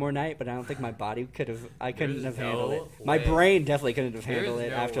was one more night, but I don't think my body I couldn't There's have handled no it. My way. brain definitely couldn't have handled There's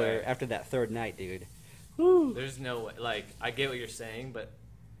it no way. after that third night, dude. There's no way. Like, I get what you're saying, but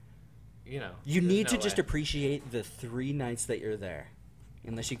you know, You there's need no to just way. appreciate the 3 nights that you're there.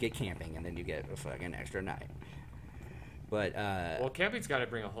 Unless you get camping and then you get a fucking extra night. But Well, camping's got to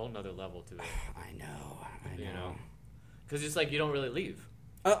bring a whole nother level to it, I know. you know, because it's like you don't really leave.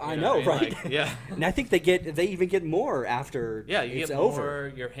 I You know, what I mean? right? Like, yeah. And I think they even get more after Yeah, you it's get over.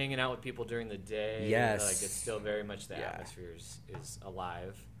 more. You're hanging out with people during the day. Yes. like it's still very much the Yeah. atmosphere is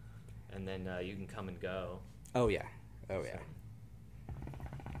alive, and then you can come and go. Oh yeah. Oh yeah.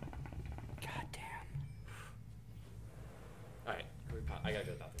 God damn. All right, I gotta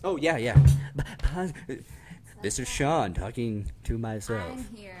go to the bathroom. Oh yeah, yeah. This is Sean talking to myself.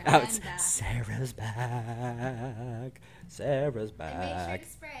 I'm here. Oh, I'm back. Sarah's back. Sarah's And make sure back. to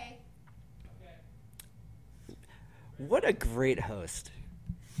spray. What a great host.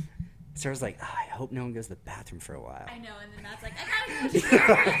 Sarah's like, oh, I hope no one goes to the bathroom for a while. I know, and then Matt's like, I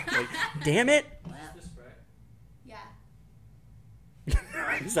gotta go. Like, damn it. Well, Just spray. yeah.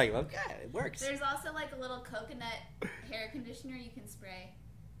 He's like, okay, it works. There's also like a little coconut hair conditioner you can spray.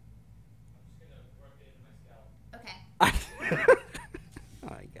 I'm just gonna work it into my scalp. Okay. Oh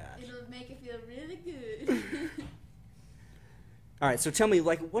my gosh. It'll make it feel really good. All right, so tell me,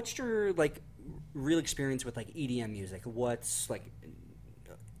 like, what's your like real experience with like EDM music? What's like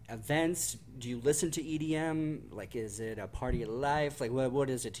events? Do you listen to EDM? Like, is it a party of life? Like, what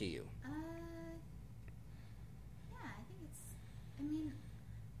is it to you? Yeah, I think it's. I mean,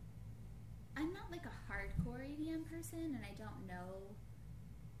 I'm not like a hardcore EDM person, and I don't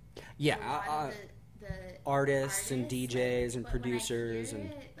know. Yeah, a lot of the artists and like, DJs and but when I producers hear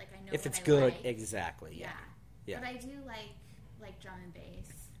and it, like, I know if what it's I good, like. exactly. Yeah. Yeah. But I do like drum and bass.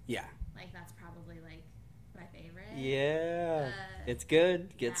 Yeah. Like that's probably like my favorite. Yeah. It's good.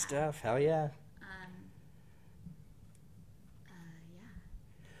 Good yeah. stuff. Hell yeah.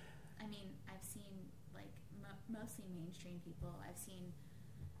 Yeah. I mean, I've seen like mostly mainstream people. I've seen.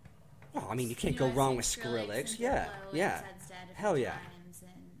 Well, I mean, you can't know, go I've wrong seen with Skrillex. and Yeah. Diplo Yeah. And Zed's Dead a Hell few yeah. times,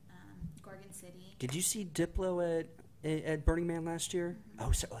 and Gorgon City. Did you see Diplo at Burning Man last year? Mm-hmm.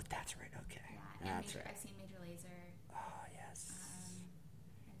 Oh, that's right. Okay. Yeah, and That's right. I've seen Major Lazer. Oh, yes.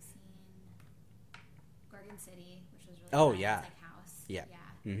 I've seen Gorgon City, which was really Oh, fun. yeah. It's like house. Yeah.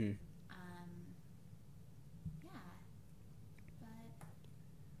 Yeah. Mm-hmm. Yeah.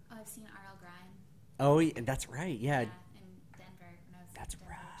 But I've seen R.L. Grime. Oh, yeah, that's right. Yeah. In Denver when I was That's in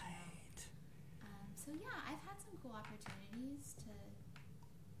Denver, right. So yeah, I've had some cool opportunities to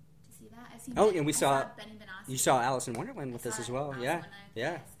see that. I've seen. Oh, and we I saw Benny Benassi. You saw Alice in Wonderland with I us saw as well. Alice Yeah. in Wonderland,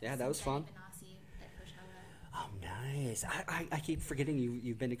 Yeah. yes. Yeah, I've that was seen fun. Benny Benassi at Coachella. Oh, nice. I keep forgetting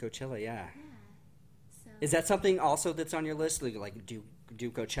you've been to Coachella. Yeah. Yeah. So Is that something also that's on your list? Like do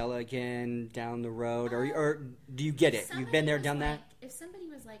Coachella again down the road, or do you get it? You've been there, done that. If somebody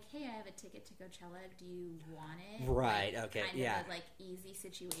was like, "Hey, I have a ticket to Coachella. Do you want it?" Right, Like, okay, kind yeah. of a, like easy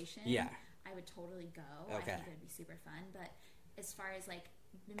situation. Yeah. I would totally go. Okay. I think it would be super fun. But as far as like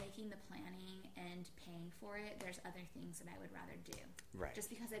making the planning and paying for it, there's other things that I would rather do. Right. Just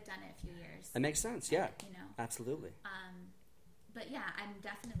because I've done it a few years. That makes sense. Yeah. You know. Absolutely. But yeah, I'm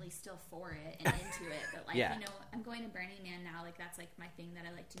definitely still for it and into it. But like, Yeah. you know, I'm going to Burning Man now. Like that's like my thing that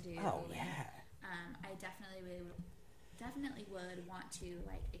I like to do. Oh, And, yeah. I definitely would want to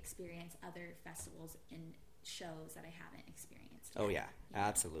like experience other festivals and shows that I haven't experienced. Oh, yet, yeah. you know?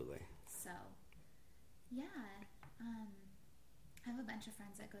 Absolutely. So, yeah. I have a bunch of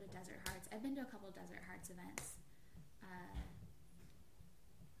friends that go to Desert Hearts. I've been to a couple of Desert Hearts events,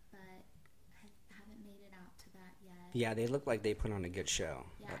 but I haven't made it out to that yet. Yeah, they look like they put on a good show.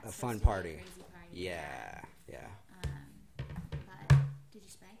 Yeah, A it's fun supposed to be a party. crazy party. Yeah. Yeah. But did you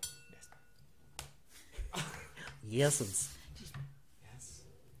spray? Yes. Yes.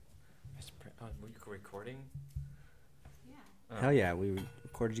 Oh, were you recording? Yeah. Oh. Hell yeah. We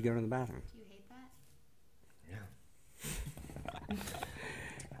recorded you going to the bathroom. Do you hate that? Yeah.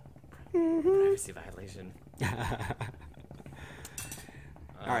 Privacy violation.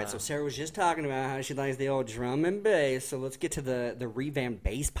 All right, so Sarah was just talking about how she likes the old drum and bass. So let's get to the revamped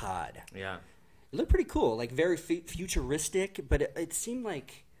bass pod. Yeah. It looked pretty cool, like very futuristic, but it seemed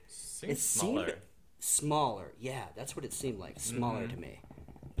like Seems smaller. Smaller. Yeah, that's what it seemed like. Smaller Mm-hmm. to me,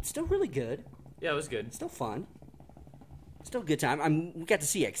 but still really good. Yeah, it was good. Still fun. Still a good time. We got to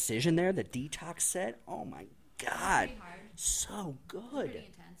see Excision there, the Detox set. Oh my god, Pretty hard. so Pretty good.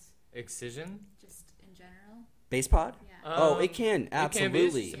 intense. Excision? Just in general. Bass pod. Yeah. Oh, it can It can be.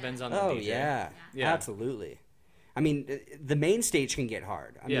 absolutely. It just depends on the Oh DJ. yeah, Yeah. absolutely. I mean, the main stage can get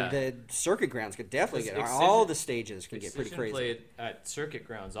hard. I Yeah. mean, the circuit grounds could definitely get hard. Excision- All the stages can get pretty Excision crazy. played at Circuit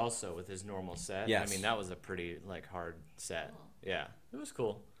Grounds also with his normal set. Yes. I mean, that was a pretty like hard set. Cool. Yeah, it was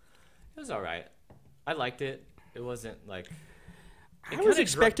cool. It was all right. I liked it. It wasn't like I was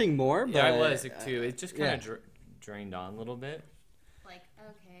expecting more, but yeah, I was too. It just kind yeah. of drained on a little bit. Like,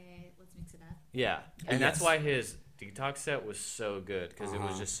 okay, let's mix it up. Yeah, and that's Yes. why his Detox set was so good because it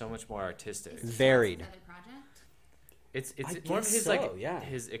was Uh-huh. just so much more artistic. Is this Varied. Another project? It's I more of guess his so, like yeah.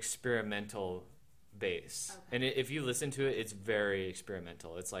 his experimental bass, Okay. and if you listen to it, it's very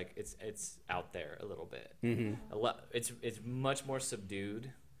experimental. It's like it's out there a little bit. Mm-hmm. It's much more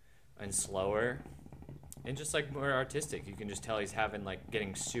subdued and slower, and just like more artistic. You can just tell he's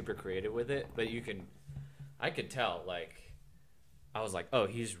getting super creative with it. But I could tell I was like, oh,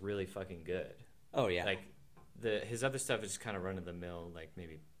 he's really fucking good. Oh yeah. Like his other stuff is kind of run of the mill, like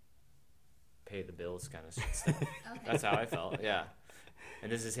maybe pay the bills kind of stuff. Okay. That's how I felt. Yeah,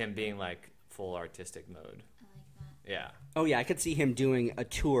 and this is him being like full artistic mode. I like that. Yeah. Oh yeah, I could see him doing a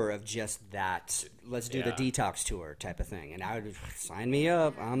tour of just that. Let's do the Yeah. detox tour type of thing, and I would sign me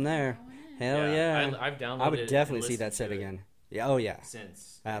up. I'm there. Going in. Hell yeah. I've downloaded I would it definitely and see that listened set to it again. Yeah. Oh yeah.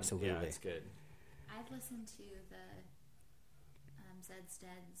 Since Absolutely. yeah, it's good. I've listened to the Zed's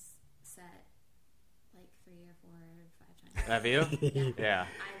Dead's set like 3 or 4 or 5 times. Have you? Yeah. Yeah.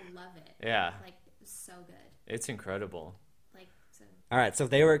 I love it. Yeah. Like, so good. It's incredible. Like, so All right, so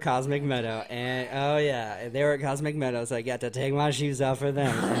they were at Cosmic Meadow, and they were at Cosmic Meadow, so I got to take my shoes off for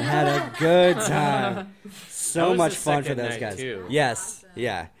them and had a good time. That So was much the fun for second those night, guys. too. Yes, Awesome.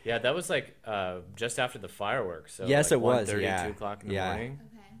 yeah. Yeah, that was like just after the fireworks. So Yes, like it was, 1:30, yeah. 2 o'clock in the Yeah. morning.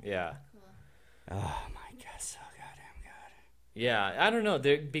 Okay. Yeah. Cool. Oh my God, so goddamn good. Yeah, I don't know.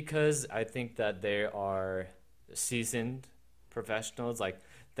 Because I think that they are seasoned professionals. Like,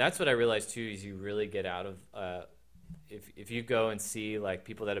 that's what I realized, too, is you really get out of... if you go and see, like,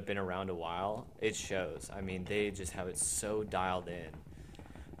 people that have been around a while, it shows. I mean, they just have it so dialed in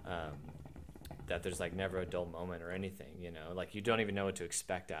that there's, like, never a dull moment or anything, you know? Like, you don't even know what to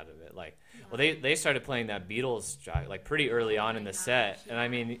expect out of it. Like, well, they started playing that Beatles track, like, pretty early on in the set. And, I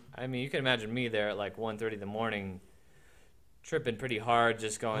mean, you can imagine me there at, like, 1:30 in the morning tripping pretty hard,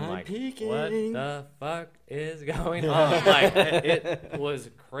 just going I'm like, peeking. what the fuck is going on? Like, it was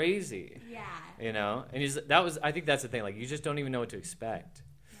crazy, Yeah. you know? And I think that's the thing. Like, you just don't even know what to expect.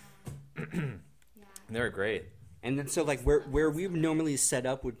 Yeah. And they were great. And then so like where we normally set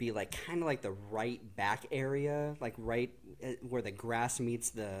up would be like kind of like the right back area, like right where the grass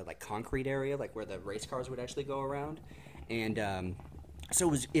meets the like concrete area, like where the race cars would actually go around. And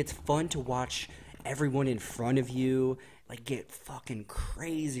so it's fun to watch everyone in front of you like get fucking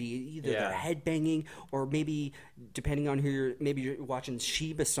crazy. Either they're headbanging or maybe depending on who you're watching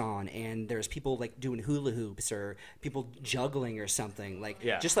Shiba-san and there's people like doing hula hoops or people juggling or something. Like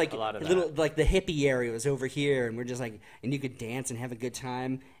just like a lot of little that. like the hippie area was over here and we're just like and you could dance and have a good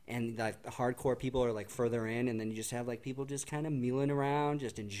time and like the hardcore people are like further in and then you just have like people just kind of milling around,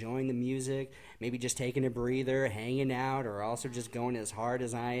 just enjoying the music, maybe just taking a breather, hanging out, or also just going as hard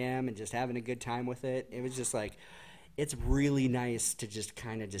as I am and just having a good time with it. It was just like it's really nice to just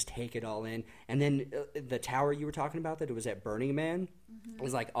kind of just take it all in. And then the tower you were talking about that it was at Burning Man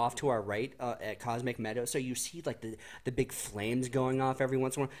was like off to our right at Cosmic Meadow. So you see like the big flames going off every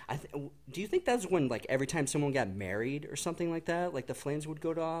once in a while. Do you think that's when like every time someone got married or something like that, like the flames would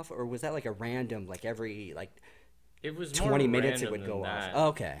go off? Or was that like a random, like every like It was 20 more minutes it random would go than off? that. Oh,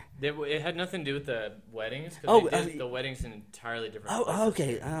 okay. It had nothing to do with the weddings. 'Cause Oh, they did the weddings in entirely different Oh, places.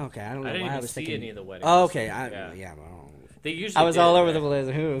 okay. Oh, okay. I don't know I didn't why I even was see thinking any of the weddings. Oh, okay. Yeah. Well, They usually I was did, all over right? the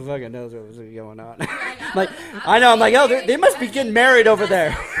place. Who fucking knows what was going on? Like, I know. I'm like, oh, they must be getting married over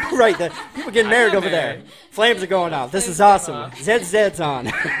there, right? The people getting married got over there. married. Flames are going off. This Flames is going awesome. off. Zed's on.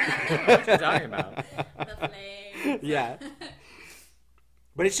 What are you talking about? The flames. Yeah.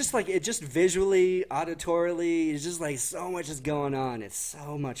 But it's just like it just visually, auditorily, it's just like so much is going on. It's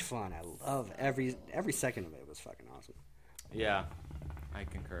so much fun. I love every second of it. It was fucking awesome. Yeah, I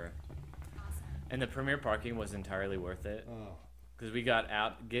concur. Awesome. And the premier parking was entirely worth it. Oh. Because we got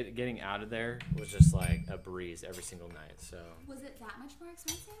out, getting out of there was just like a breeze every single night. So Was it that much more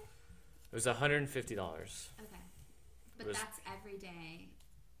expensive? it was $150. Okay. But Was- that's every day.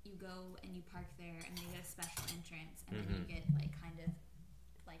 You go and you park there, and you get a special entrance, and then Mm-hmm. you get like kind of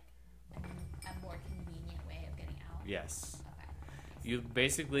like a more convenient way of getting out. Yes. Okay. You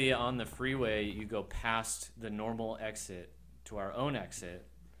basically on the freeway, you go past the normal exit to our own exit,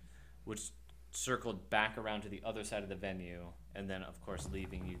 which circled back around to the other side of the venue, and then of course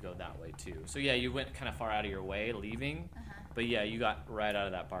leaving you go that way too. So yeah, you went kind of far out of your way leaving, but yeah, you got right out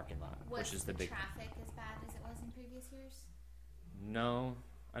of that parking lot, Was which is the big. traffic as bad as it was in previous years? No,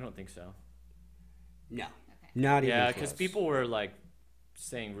 I don't think so. No. Okay. Not even Yeah, close. because people were like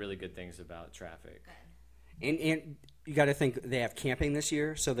saying really good things about traffic. Good. And you got to think they have camping this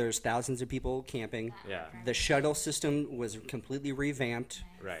year, so there's thousands of people camping. Yeah. The shuttle system was completely revamped,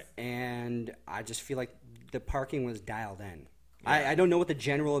 Right. and I just feel like the parking was dialed in. I don't know what the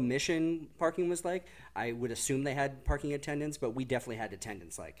general admission parking was like. I would assume they had parking attendants, but we definitely had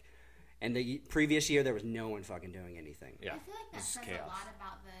attendants. Like, and the previous year there was no one fucking doing anything. Yeah. I feel like that This is says chaos. a lot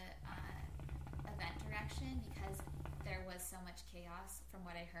about the event direction because there was so much chaos from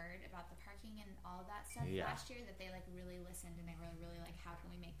what I heard about the parking and all that stuff Yeah. last year that they like really listened and they were really like, how can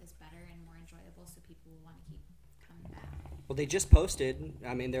we make this better and more enjoyable so people will want to keep coming back? Well, they just posted.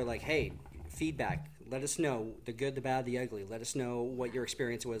 I mean, they're like, hey, feedback. Let us know the good, the bad, the ugly. Let us know what your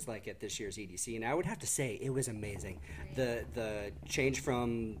experience was like at this year's EDC. And I would have to say it was amazing. The change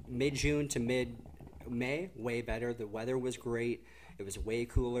from mid-June to mid-May, way better. The weather was great. It was way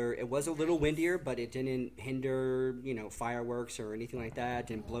cooler. It was a little windier, but it didn't hinder, fireworks or anything like that.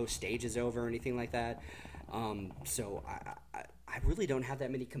 Didn't blow stages over or anything like that. So I really don't have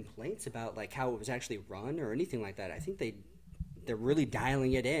that many complaints about like how it was actually run or anything like that. I think they're really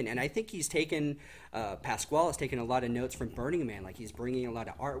dialing it in, and I think he's taken Pasquale has taken a lot of notes from Burning Man. Like he's bringing a lot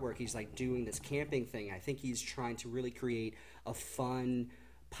of artwork. He's like doing this camping thing. I think he's trying to really create a fun,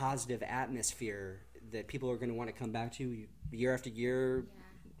 positive atmosphere that people are going to want to come back to year after year.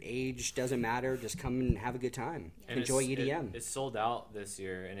 Age doesn't matter. Just come and have a good time. And Enjoy EDM. It sold out this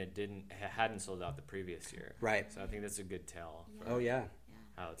year, and it hadn't sold out the previous year. Right. So I think that's a good tell. Oh yeah.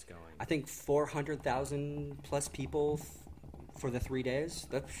 How it's going. I think 400,000 plus people for the 3 days.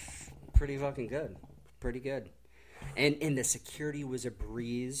 That's pretty fucking good. Pretty good. And the security was a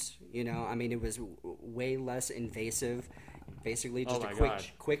breeze. You know, I mean, it was way less invasive. Basically, just a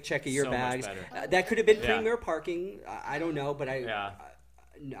quick check of your bags. That could have been premier parking. I don't know, but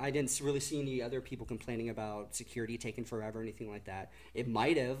I didn't really see any other people complaining about security taking forever or anything like that. It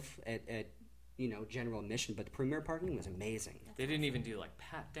might have at general admission, but the premier parking was amazing. They didn't even do like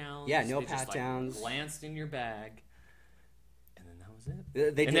pat downs. Yeah, no they pat just, downs. Glanced in your bag, and then that was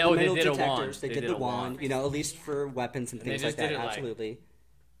it. They did the metal detectors. They did the wand. You know, at least for weapons and things like that. Absolutely.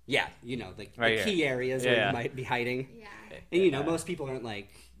 Yeah, the key areas where you might be hiding. Yeah. And most people aren't like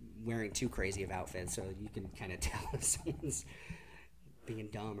wearing too crazy of outfits, so you can kind of tell if someone's being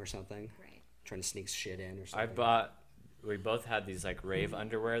dumb or something, right? Trying to sneak shit in or something. We both had these like rave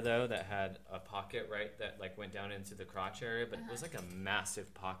underwear though that had a pocket that like went down into the crotch area, but it was like a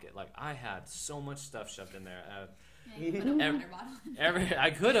massive pocket. Like I had so much stuff shoved in there. You put a water bottle.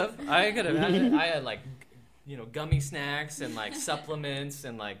 I could have had it. I had like gummy snacks and like supplements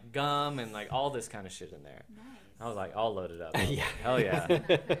and like gum and like all this kind of shit in there. Nice. I was like all loaded up. Yeah. Hell yeah.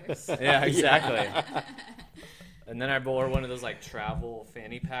 Yeah, exactly. And then I wore one of those like travel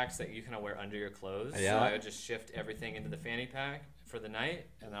fanny packs that you kind of wear under your clothes. Yeah. So I would just shift everything into the fanny pack for the night,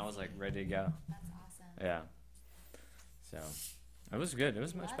 and I was like ready to go. That's awesome. Yeah. So it was good. It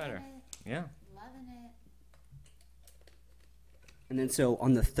was much better. Yeah. Loving it. And then so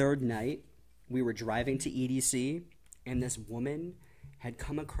on the third night, we were driving to EDC, and this woman had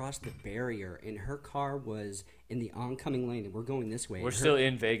come across the barrier, and her car was in the oncoming lane, and we're going this way. We're still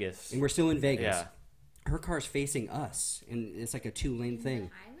in Vegas. And we're still in Vegas. Yeah. Her car's facing us, and it's like a 2-lane thing.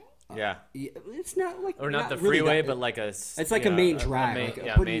 Yeah. It's not like or not the really freeway, that, but like it's like a main drag,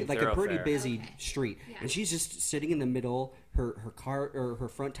 like a pretty busy Okay. street. Yeah. And she's just sitting in the middle. Her car or her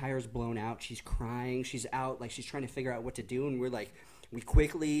front tire's blown out. She's crying. She's out, like she's trying to figure out what to do. And we're like, we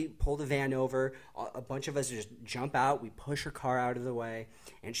quickly pull the van over. A bunch of us just jump out. We push her car out of the way,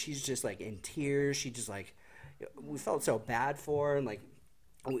 and she's just like in tears. She just like, we felt so bad for her, and like.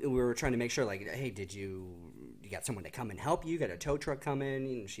 We were trying to make sure, like, hey, you got someone to come and help you? You got a tow truck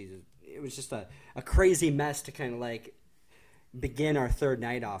coming? It was just a crazy mess to kind of like begin our third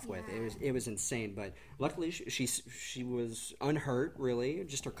night off with. It was insane, but luckily she was unhurt really.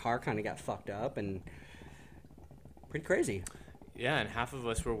 Just her car kind of got fucked up and pretty crazy. Yeah, and half of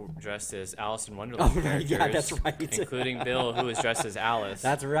us were dressed as Alice in Wonderland characters. Yeah, that's right. Including Bill, who was dressed as Alice.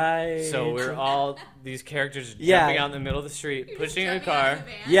 That's right. So we're all these characters jumping out in the middle of the street, You're pushing just a jumping out car. of the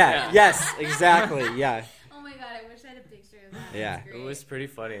van? Yeah, yes, exactly, yeah. Oh my god, I wish I had a picture of that. Yeah. That's It great. was pretty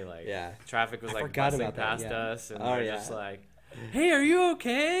funny. Like, I traffic was like forgot bustling about that, past yeah. us, and Oh, we're yeah. just like, "Hey, are you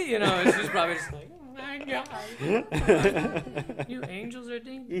okay?" And she's probably just like, "Oh my god, you angels are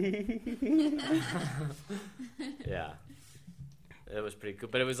ding." Yeah. It was pretty cool,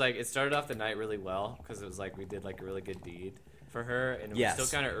 but it was like it started off the night really well because it was like we did like a really good deed for her, and it was still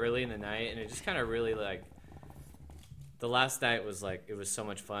kind of early in the night, and it just kind of really like the last night was like it was so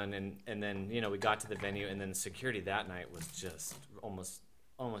much fun, and then we got to the venue, and then security that night was just almost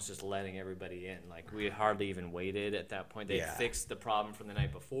just letting everybody in. Like we hardly even waited at that point. They fixed the problem from the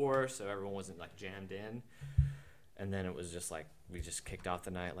night before, so everyone wasn't like jammed in, and then it was just like we just kicked off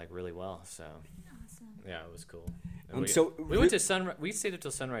the night like really well. So Awesome. yeah, it was cool. We went to sunrise. We stayed up till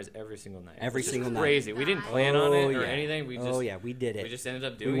sunrise every single night. Every single night. Crazy. We didn't plan on it or yeah. anything. We just we did it. We just ended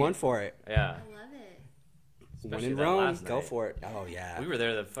up doing. We won for it. Yeah. I love it. When Especially in that Rome, last go night. for it. Oh yeah. We were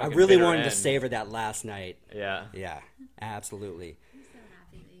there the I fucking really bitter wanted to end. savor that last night. Yeah. Yeah, absolutely. I'm so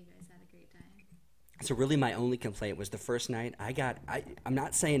happy that you guys had a great time. So really my only complaint was the first night I'm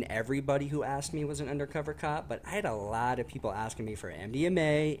not saying everybody who asked me was an undercover cop, but I had a lot of people asking me for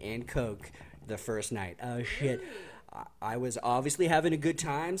MDMA and coke the first night. Oh shit. I was obviously having a good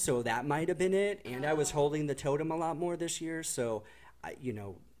time, so that might have been it, and I was holding the totem a lot more this year, so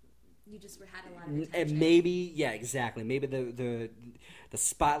You just had a lot of and attention. maybe exactly, maybe the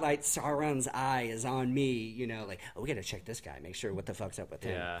spotlight Sauron's eye is on me, like, oh, we gotta check this guy, make sure what the fuck's up with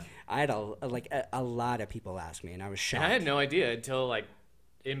him. Yeah. I had a lot of people ask me, and I was shocked. And I had no idea until like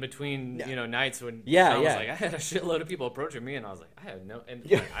in between nights when Yeah, I was yeah. like I had a shitload of people approaching me, and I was like I had no, and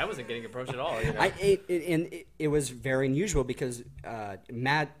Yeah. like, I wasn't getting approached at all. It was very unusual because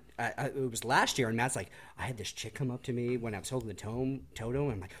Matt it was last year, and Matt's like, I had this chick come up to me when I was holding the Toto,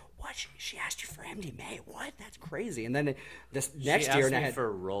 and I'm like, what? She asked you for MDMA? What? That's crazy. And then this next she year, asked and I me had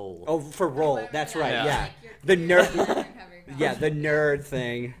for roll. Oh, for roll. That's right. Yeah. Yeah, Like your the nerd. recovery Yeah, the nerd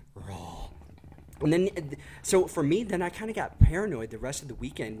thing. Roll. And then, so for me, then I kind of got paranoid the rest of the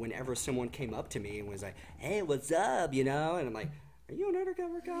weekend whenever someone came up to me and was like, hey, what's up, you know? And I'm like, are you an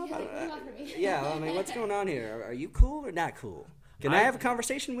undercover cop? Yeah, I mean, what's going on here? Are you cool or not cool? Can I have a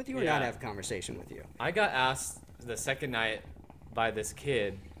conversation with you or not Yeah. have a conversation with you? I got asked the second night by this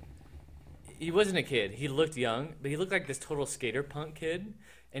kid. He wasn't a kid. He looked young, but he looked like this total skater punk kid.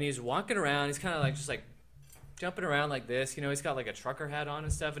 And he's walking around. He's kind of like just like jumping around like this. You know, he's got like a trucker hat on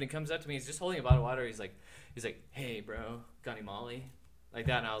and stuff. And he comes up to me. He's just holding a bottle of water. He's like, hey, bro, got any Molly? Like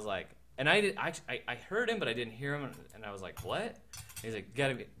that. And I was like, and I heard him, but I didn't hear him. And I was like, what? And he's like,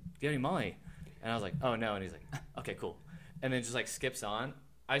 got any Molly? And I was like, oh, no. And he's like, okay, cool. And then just like skips on.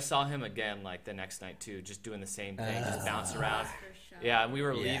 I saw him again like the next night too, just doing the same thing, just bouncing around. For sure. Yeah, and we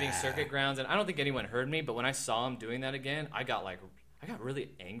were leaving Yeah. circuit grounds, and I don't think anyone heard me, but when I saw him doing that again, I got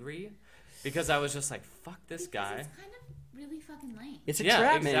really angry because I was just like, fuck this guy. It's kind of really fucking lame. It's a Yeah,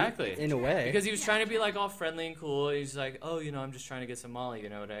 trap, man, exactly. in a way. Because he was trying to be like all friendly and cool. He's like, oh, you know, I'm just trying to get some Molly, you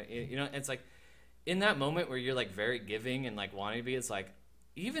know. It's like in that moment where you're like very giving and like wanting to be, it's like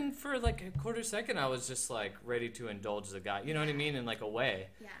even for like a quarter second, I was just like ready to indulge the guy. You know what I mean? In like a way.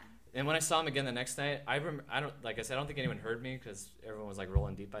 Yeah. And when I saw him again the next night, I don't think anyone heard me because everyone was like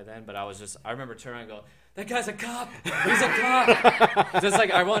rolling deep by then. But I remember turning around and go, that guy's a cop. He's a cop. Just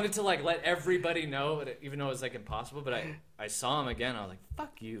like I wanted to like let everybody know, even though it was like impossible. But I saw him again. I was like,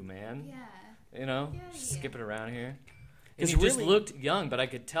 fuck you, man. Yeah. You know, Yeah, just yeah. skipping around here. And It's he just really- looked young, but I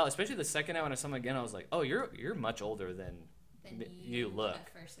could tell, especially the second night when I saw him again, I was like, oh, you're much older than Then you look. at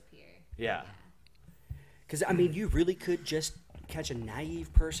first appear. Yeah. Because, I mean, you really could just catch a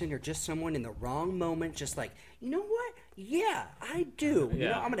naive person or just someone in the wrong moment, just like, you know what? Yeah, I do. You know,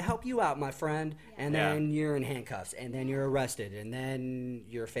 Yeah. I'm going to help you out, my friend. And Yeah. then you're in handcuffs, and then you're arrested, and then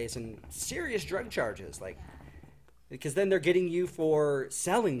you're facing serious drug charges. Like, because then they're getting you for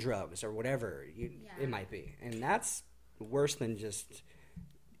selling drugs or whatever it might be. And that's worse than just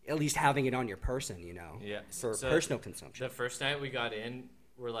at least having it on your person, you know, Yeah. for So personal consumption. The first night we got in,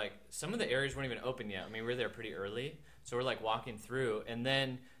 we're like, some of the areas weren't even open yet. I mean, we were there pretty early. So we're like walking through, and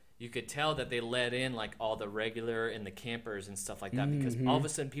then you could tell that they let in like all the regular and the campers and stuff like that because all of a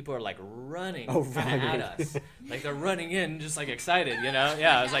sudden people are like running Oh, kinda at right. us. Like they're running in just like excited, you know?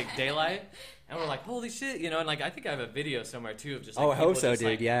 Yeah, it was like daylight. And we're like, holy shit, you know? And like, I think I have a video somewhere too of just like Oh, I hope people so, just, dude,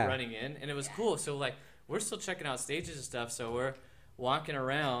 like, yeah. running in. And it was cool. So like, we're still checking out stages and stuff. So we're walking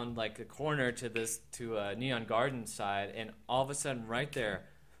around like the corner to Neon Garden side. And all of a sudden right there,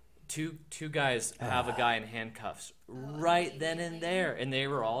 two guys have a guy in handcuffs right then and there, and they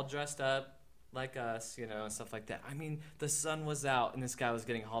were all dressed up like us, you know, and stuff like that. I mean, the sun was out, and this guy was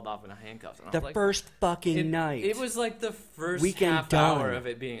getting hauled off in handcuffs. And I The was like, first fucking night. It was like the first Weekend half done. hour of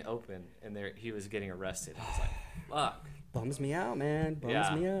it being open, and he was getting arrested. I was like, fuck. Bums me out, man. Bums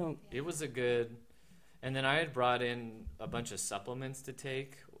Yeah. me out. It was a good. And then I had brought in a bunch of supplements to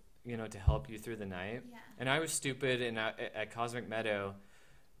take, you know, to help you through the night. Yeah. And I was stupid, and at Cosmic Meadow,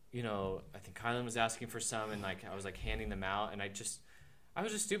 you know, I think Kylan was asking for some, and like I was like handing them out, and I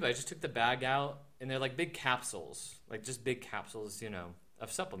was just stupid. I just took the bag out, and they're like big capsules, like just big capsules, you know,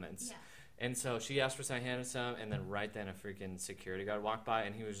 of supplements. Yeah. And so she asked for some, I handed some, and then right then a freaking security guard walked by,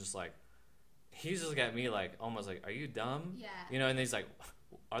 and he was just like, he's just looking at me like almost like, are you dumb? Yeah. You know, and he's like,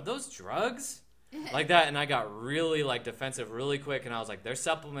 are those drugs? Like that, and I got really like defensive really quick, and I was like, they're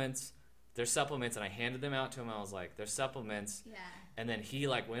supplements, and I handed them out to him. I was like, they're supplements. Yeah. And then he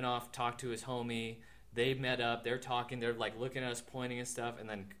like went off, talked to his homie. They met up. They're talking. They're like looking at us, pointing and stuff. And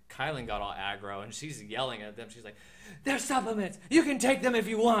then Kylan got all aggro, and she's yelling at them. She's like, "They're supplements. You can take them if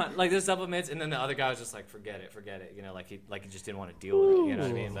you want. Like they're supplements." And then the other guy was just like, "Forget it." You know, like he just didn't want to deal with it. You know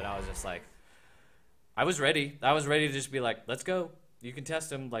what I mean? But I was just like, I was ready. I was ready to just be like, "Let's go. You can test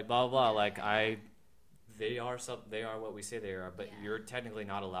them." Like blah blah blah. Like they are what we say they are. But Yeah. you're technically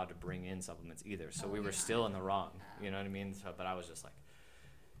not allowed to bring in supplements either. So Oh, we were you're still not. in the wrong. You know what I mean? So, but I was just like.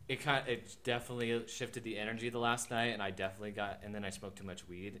 It definitely shifted the energy the last night, and I definitely and then I smoked too much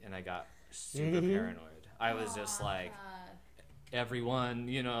weed, and I got super paranoid. I was just like, everyone,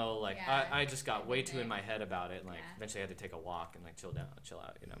 you know, like, Yeah. I just got way too in my Everything. head about it, and like, Yeah. eventually I had to take a walk and like chill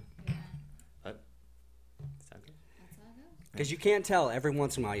out, you know. Yeah. But, is that good? That's how it goes. Because you can't tell. Every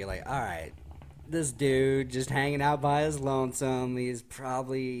once in a while, you're like, all right, this dude just hanging out by his lonesome. He's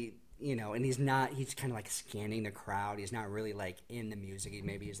probably, you know, and he's kind of like scanning the crowd. He's not really like in the music.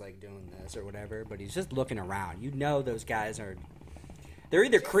 Maybe he's like doing this or whatever, but he's just looking around. You know those guys are They're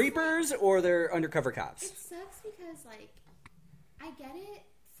either creepers or they're undercover cops. It sucks because, like, I get it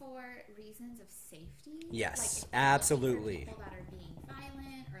for reasons of safety. Yes, like, if they're absolutely. looking for people that are being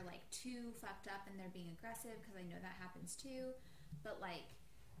violent or, like, too fucked up and they're being aggressive, because I know that happens too. But, like,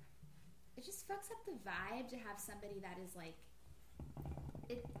 it just fucks up the vibe to have somebody that is, like,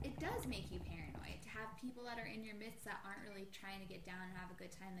 it does make you paranoid to have people that are in your midst that aren't really trying to get down and have a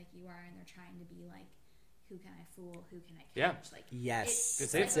good time like you are, and they're trying to be like, who can I fool? Who can I catch? Yeah. Like, Yes.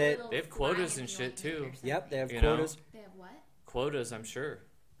 it's That's like a it. little They have fly quotas in and the shit, ointment too. or Yep, they have something. You know? quotas. They have what? Quotas, I'm sure,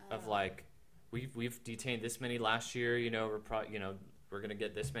 of like we've detained this many last year. You know, we're gonna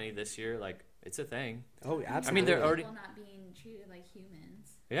get this many this year. Like, it's a thing. Oh, absolutely. I mean, they're already People not being treated like humans.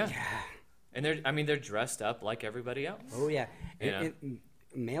 yeah. Yeah. And they're dressed up like everybody else. Oh yeah, You know? and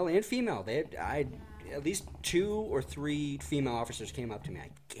male and female. At least 2 or 3 female officers came up to me. I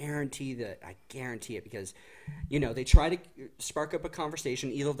guarantee it because, you know, they try to spark up a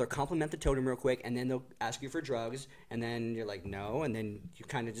conversation. Either they'll compliment the totem real quick, and then they'll ask you for drugs, and then you're like no, and then you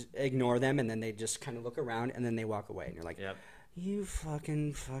kind of just ignore them, and then they just kind of look around, and then they walk away, and you're like, Yep. you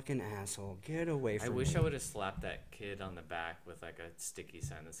fucking asshole, get away I from wish me. I would have slapped that kid on the back with like a sticky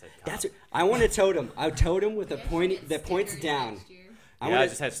sign that said cop. That's it. I want a totem. A totem with a Yeah, pointy get that points stickers down. next year. I I want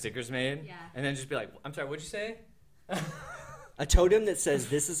just had stickers made. Yeah. And then just be like, I'm sorry, what'd you say? a totem that says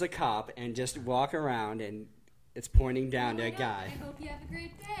this is a cop, and just walk around and it's pointing down to Oh a my God, guy. I hope you have a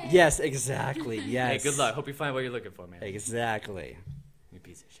great day. Yes, exactly. Yes. Hey, good luck. Hope you find what you're looking for, man. Exactly. You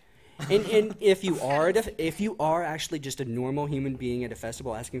piece of shit. And if you are actually just a normal human being at a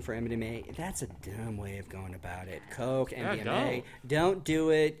festival asking for MDMA, that's a dumb way of going about it. Coke, MDMA, don't do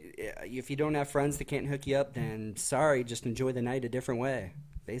it. If you don't have friends that can't hook you up, then sorry, just enjoy the night a different way,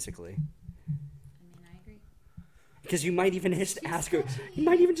 basically. I mean, I agree. Because you might even just ask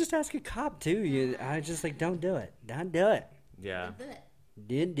a cop too. I just like don't do it. Don't do it. Yeah. But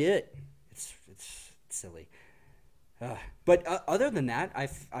Didn't do it. It's silly. But other than that, I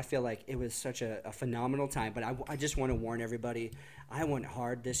feel like it was such a phenomenal time. But I just want to warn everybody, I went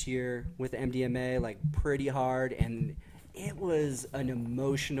hard this year with MDMA, like pretty hard, and it was an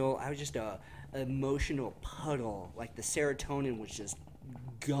emotional. I was just a emotional puddle. Like the serotonin was just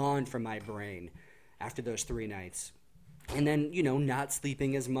gone from my brain after those 3 nights. And then, you know, not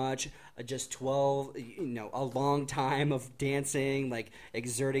sleeping as much, just 12, you know, a long time of dancing, like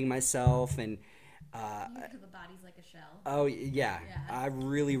exerting myself, and the body's like a shell. oh yeah, Yeah. I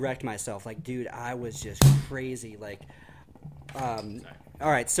really wrecked myself. Like, dude, I was just crazy. Like, all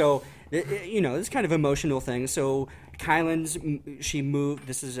right, so you know, this is kind of emotional thing. So she moved.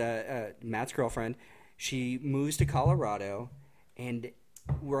 This is Matt's girlfriend. She moves to Colorado, and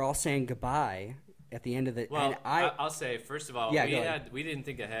we're all saying goodbye at the end of the. Well, and I'll say, first of all, Yeah, go ahead. we didn't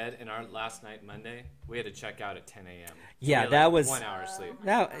think ahead. And our last night, Monday, we had to check out at 10 a.m. Yeah, We had, that like, was- 1 hour sleep.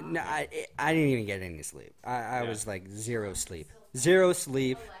 No, I didn't even get any sleep. I Yeah. was like zero sleep. Zero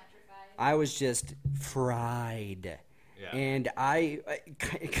sleep. Electrified. I was just fried. Yeah. And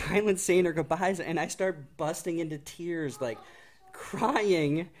Kylan's saying her goodbyes, and I start busting into tears, like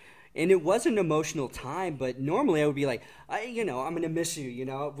crying. And it was an emotional time, but normally I would be like, I'm going to miss you,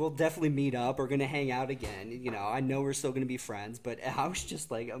 we'll definitely meet up. We're going to hang out again. I know we're still going to be friends, but I was just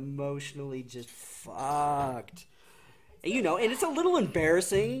like emotionally just fucked. And it's a little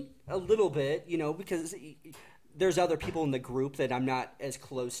embarrassing, a little bit, because there's other people in the group that I'm not as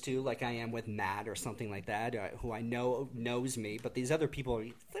close to, like I am with Matt or something like that, who I know knows me. But these other people,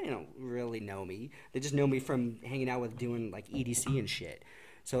 they don't really know me. They just know me from hanging out with doing like EDC and shit.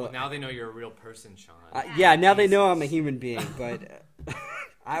 So Well, now they know you're a real person, Sean. yeah, now they know I'm a human being, but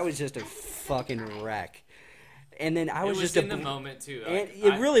I was just a fucking wreck. And then I It was was just in the moment too. And Like,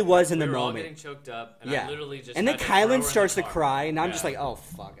 it really was in the we were all moment. getting choked up, and Yeah. I literally just. And then had to throw her in Kylan the starts to car. cry, and I'm Yeah. just like, oh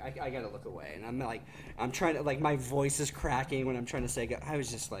fuck, I gotta look away. And I'm like, I'm trying to, like, my voice is cracking when I'm trying to say. I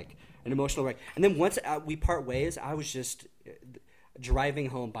was just like an emotional wreck. And then once we part ways, I was just driving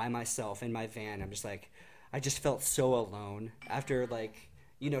home by myself in my van. I'm just like, I just felt so alone after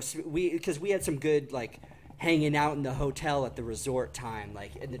because we had some good like hanging out in the hotel at the resort time,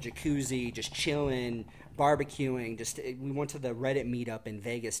 like in the jacuzzi, just chilling, barbecuing. We went to the Reddit meetup in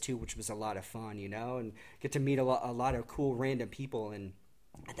Vegas too, which was a lot of fun, and get to meet a lot of cool random people. And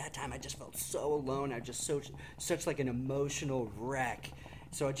at that time, I just felt so alone. I just such like an emotional wreck.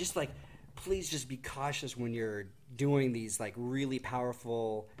 So I just like, please just be cautious when you're doing these like really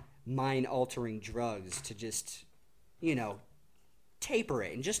powerful, mind-altering drugs. To just, taper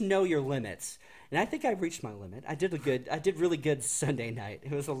it and just know your limits. And I think I reached my limit. I did really good Sunday night.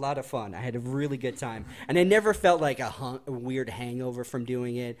 It was a lot of fun. I had a really good time, and I never felt like a weird hangover from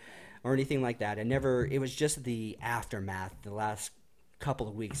doing it or anything like that. It was just the aftermath, the last couple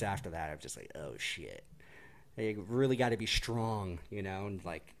of weeks after that, I'm just like, oh shit, you really got to be strong, and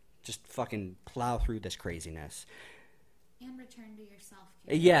like just fucking plow through this craziness. And return to your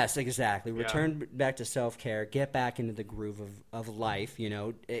self-care. Yes, exactly. Yeah. Return back to self-care. Get back into the groove of life,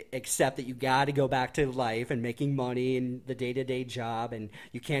 accept that you got to go back to life and making money and the day-to-day job, and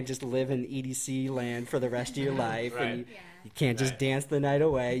you can't just live in EDC land for the rest of your life. Right. And you can't just dance the night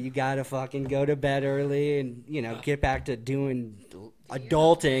away. You got to fucking go to bed early and, get back to doing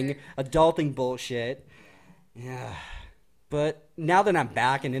adulting bullshit. Yeah. But now that I'm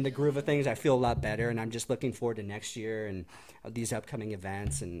back and in the groove of things, I feel a lot better, and I'm just looking forward to next year and these upcoming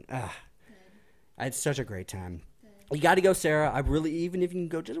events. And I had such a great time. Good. You got to go, Sarah. I really, even if you can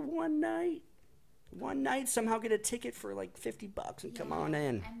go just one night, somehow get a ticket for like $50 and come on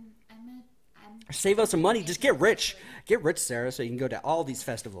in. I'm Save us some money. Just get rich. Get rich, Sarah, so you can go to all these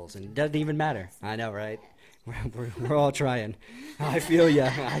festivals, and it doesn't even matter. I know, right? We're all trying. I feel ya.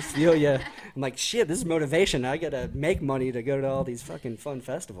 I'm like, shit, this is motivation. I gotta make money to go to all these fucking fun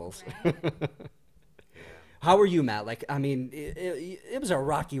festivals. Right. How were you, Matt? Like, I mean, it was a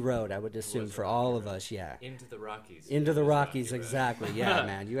rocky road, I would assume, was a for rocky all of road. us, yeah. Into the Rockies. Into the It was a Rockies, rocky road. exactly. Yeah,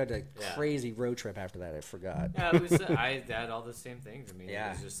 man. You had a Yeah. crazy road trip after that, I forgot. Yeah, it was. I had all the same things. I mean, Yeah.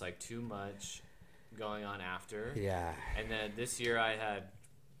 it was just like too much going on after. Yeah. And then this year I had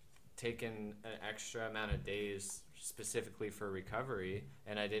taken an extra amount of days specifically for recovery,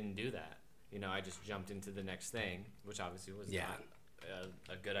 and I didn't do that. I just jumped into the next thing, which obviously was not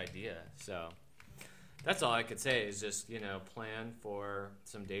a good idea. So that's all I could say is just, plan for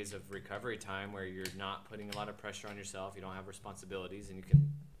some days of recovery time where you're not putting a lot of pressure on yourself. You don't have responsibilities, and you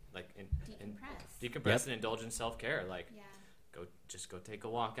can decompress and indulge in self-care. Like, Yeah. go take a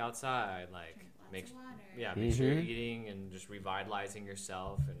walk outside. Like, Drink lots make of water. make sure you're eating and just revitalizing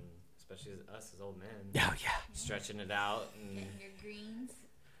yourself, and especially us as old men, Oh, yeah. stretching it out and Getting your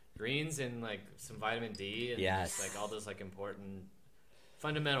greens and like some vitamin D and Yes. just like all those like important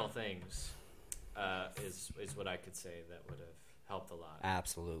fundamental things is what I could say that would have helped a lot.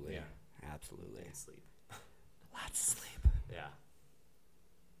 Absolutely. Yeah. Absolutely. And sleep. Lots of sleep. Yeah.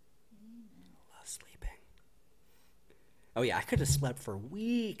 Love sleeping. Oh, yeah, I could have slept for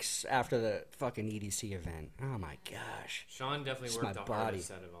weeks after the fucking EDC event. Oh, my gosh. Sean definitely Just worked my the body.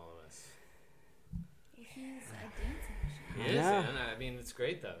 hardest out of all of us. He's a dancing machine. He is, know. and I mean, it's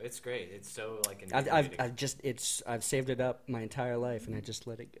great though. It's great. It's so like I've saved it up my entire life, and I just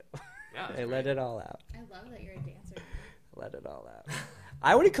let it go. Yeah, it's I let great. it all out. I love that you're a dancer. Let it all out.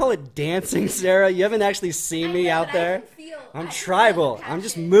 I wouldn't call it dancing, Sarah. You haven't actually seen me out there. I'm tribal. I'm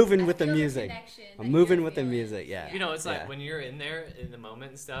just moving with the music. I'm moving with the music, yeah. It's like Yeah. when you're in there in the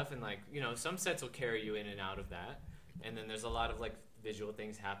moment and stuff, and like some sets will carry you in and out of that, and then there's a lot of like visual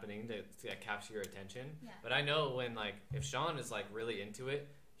things happening that capture your attention. Yeah. But I know when like if Sean is like really into it,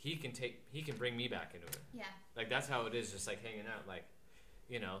 he can bring me back into it. Yeah. Like that's how it is, just like hanging out. Like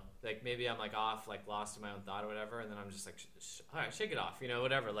like maybe I'm like off, like lost in my own thought or whatever, and then I'm just like, all right, shake it off,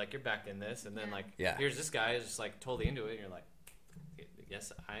 whatever. Like you're back in this, and then Yeah. like Yeah. here's this guy is just like totally into it, and you're like,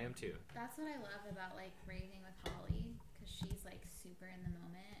 yes, I am too. That's what I love about like raving with Holly, because she's like super in the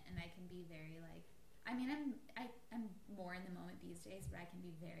moment, and I can be very like, I mean, I'm more in the moment these days, but I can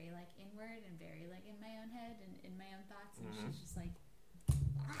be very like inward and very like in my own head and in my own thoughts, and she's just like,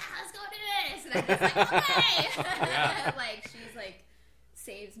 let's go do this, and I'm just like, okay. Yeah. Like she's like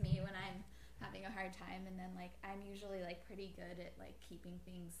saves me when I'm having a hard time, and then like I'm usually like pretty good at like keeping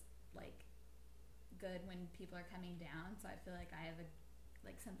things like good when people are coming down, so I feel like I have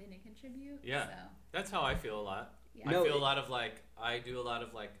something to contribute. Yeah. So That's how I feel a lot. yeah. No, I feel a lot of like I do a lot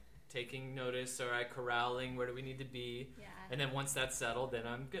of like taking notice or I corralling where do we need to be, Yeah. and then once that's settled, then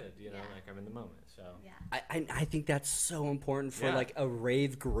I'm good. Yeah. Like I'm in the moment. So Yeah. I think that's so important for Yeah. like a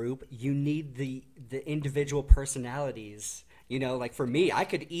rave group. You need the individual personalities. Like for me, I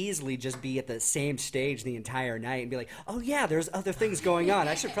could easily just be at the same stage the entire night and be like, oh yeah, there's other things going on.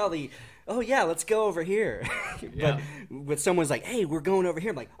 I should probably, oh yeah, let's go over here. Yeah. But when someone's like, hey, we're going over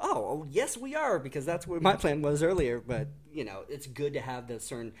here, I'm like, oh yes we are, because that's what my plan was earlier. But it's good to have the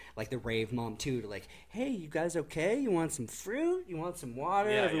certain, like the rave mom too, to like, hey, you guys okay? You want some fruit? You want some water?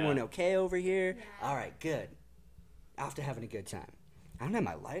 Yeah, Everyone yeah. okay over here? Yeah. All right, good. After having a good time. I don't have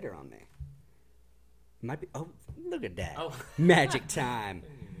my lighter on me. Might be. Oh, look at that. Oh. Magic time.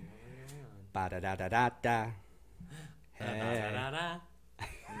 Ba da da da da da. Hey.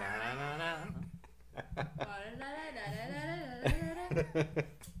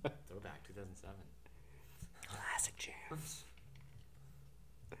 Throwback 2007. Classic jams.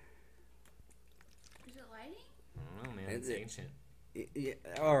 Is it lighting? I don't know, man. Is It's it? ancient. Yeah,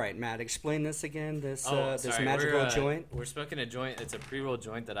 all right, Matt, explain this again. This this sorry. magical joint. We're smoking a joint. It's a pre-roll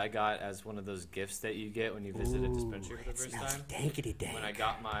joint that I got as one of those gifts that you get when you visit a dispensary for the first time. Dankety dank. When I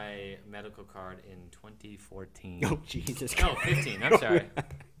got my medical card in 2014. Oh Jesus! No, 15. I'm sorry.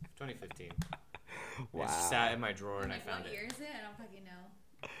 2015. Wow. It sat in my drawer and I Like, found what it. year is it? I don't fucking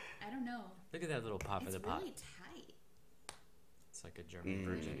know. I don't know. Look at that little pop It's of the pot. really tight. It's like a German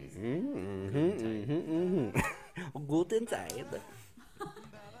virgin. Guten Zeit. It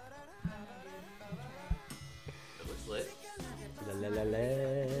looks lit. La, la, la,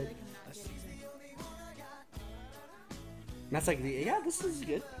 la. Matt's like, yeah, this is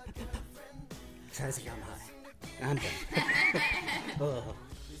good. Sounds like I'm high. I'm done. Oh.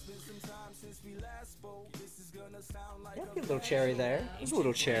 Yeah, a little cherry there. There's a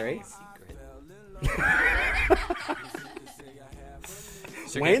little cherry.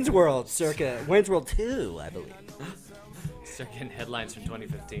 Wayne's World, circa Wayne's World 2, I believe. Start getting headlines from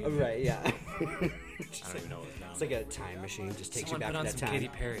 2015. Right, yeah. I don't even know what It's like a time machine, just takes Someone you put back on to that some time. Katy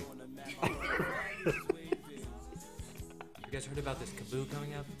Perry. You guys heard about this Kaboo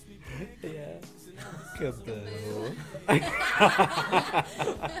coming up? Yeah. Kaboo.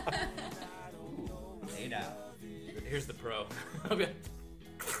 Hey now. Here's the pro. Okay.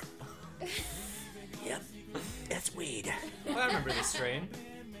 Yep. That's weed. Oh, I remember this strain.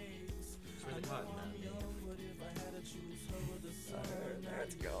 It's really hot. There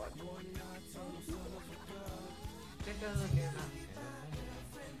it's going.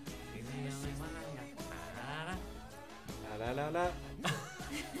 La, la, la.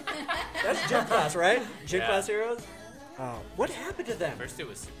 That's gym class, right? Gym Yeah. class heroes? Oh, what happened to them? First it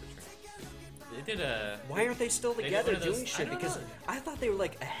was Supertrain. They did a... Why aren't they still did together one of those- doing I shit? don't Because know. I thought they were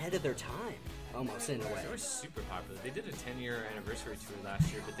like ahead of their time, almost in a way. They were super popular. They did a 10-year anniversary tour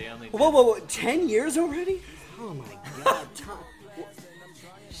last year, but they only... Whoa, whoa, whoa! 10 years already? Oh my God! Tom.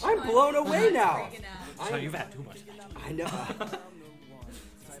 I'm blown away now. Freaking out. So you've had too much. I know.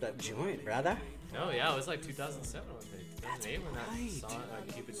 It's that joint, brother. No, yeah, it was like 2007, I think. 2008 when that right. song,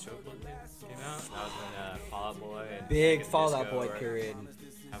 Cupid's Chokehold came out. That was when Fall Out Boy and Big Megan Fall Out Disco Boy were period.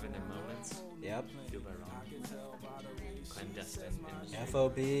 having their moments. Yep. Feel by Wrong. Clandestine.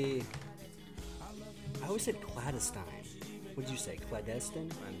 FOB. I always said clandestine. What'd you say? Clandestine?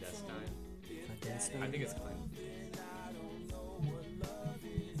 Clandestine. Clandestine? I think it's clandestine.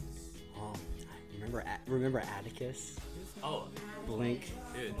 Oh, remember Atticus? Oh, Blink.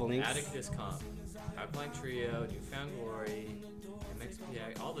 dude. Blink. Atticus Comp. Alkaline Trio, Newfound Glory,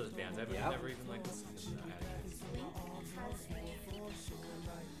 MXPX, all those bands. I've Yep. never even like listened to Atticus.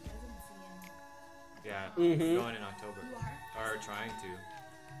 Yeah, Mhm. going in October. You are? Or trying to.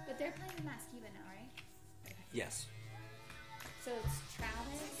 But they're playing in Masqueva now, right? Yes. So it's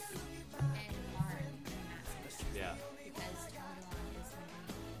Travis and Mark in Masqueva. Yeah. Because Tom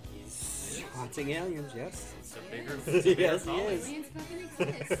DeLonge is He's haunting aliens, yes. It's a bigger, Yes, he calling. is. aliens fucking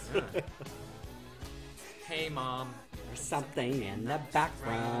exist. Yeah. Hey, Mom. There's something in the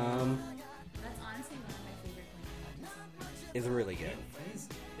background. That's honestly one of my favorite Blink-182 songs. It's really good.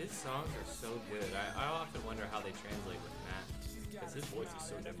 His songs are so good. I often wonder how they translate with Matt. Because his voice is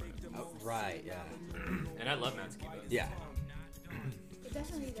so different. Oh, right, yeah. And I love Matt Skiba. Yeah. It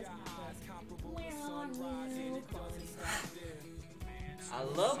definitely doesn't have the where on you quality stuff. I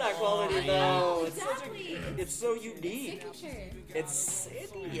love that quality though. It's such Exactly. it's so unique. Signature. It's San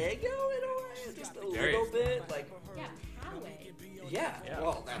Diego in a way, just a Very. little bit. Like, Yeah, Poway. yeah. Yeah.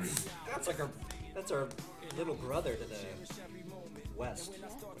 Well, that's like that's our little brother to the west.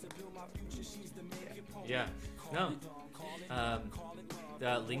 Yeah. No.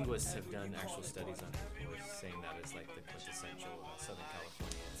 The linguists have done actual studies on it, saying that it's like the quintessential Southern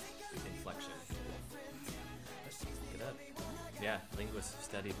California inflection. Look it up. Yeah, linguists have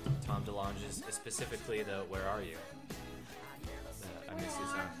studied Tom DeLonge's, specifically the "Where Are You?" I miss you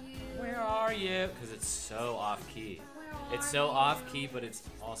song. Where are you? Because it's so off key. It's so off key, but it's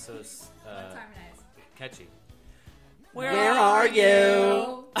also Let's harmonize. catchy. Where are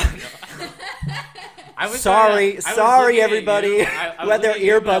you? I was Sorry, I was sorry, looking at everybody you. who had their looking at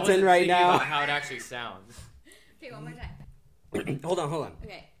you, but I earbuds in wasn't right thinking now. about how it actually sounds. Okay, one more time. Hold on.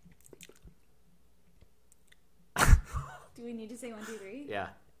 Okay. Do we need to say 1, 2, 3? Yeah.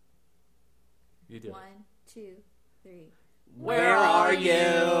 You do. 1, 2, 3. Where are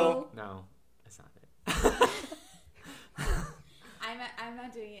you? No, that's not it. I'm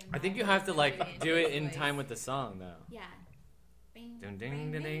not doing it. In I think my you have to voice, like I'm doing do it his in voice. time with the song though. Yeah. Bing, Ding,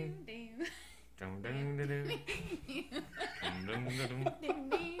 ding, bing, ding, ding, ding. Dum, dum, dum, dum. Dum, dum, dum, dum. Ding,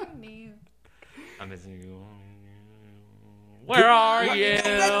 ding, ding. I'm missing you. Where are you?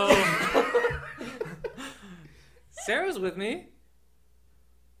 Sarah's with me.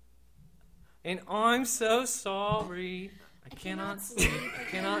 And I'm so sorry. I cannot sleep. I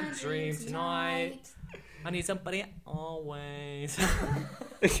cannot dream tonight. I need somebody always.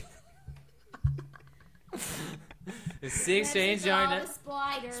 The six strange yarn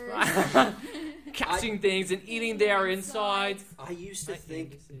spiders. catching things and eating their insides. I used to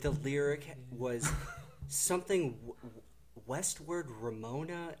think the lyric was something westward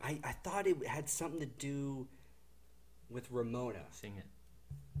Ramona. I thought it had something to do with Ramona. Sing it.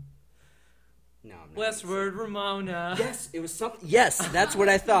 No, I'm not. Westward Ramona. Yes, it was something. Yes, that's what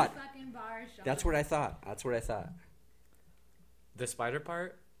I thought. Fucking bar shop. That's what I thought. That's what I thought. The spider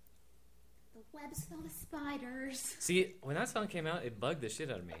part? The web's full of spiders. See, when that song came out, it bugged the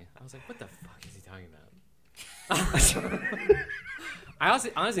shit out of me. I was like, what the fuck is he talking about? I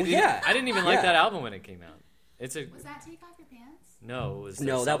honestly Well, didn't, yeah. I didn't even like Yeah. that album when it came out. Was that Take Off Your Pants? No, it was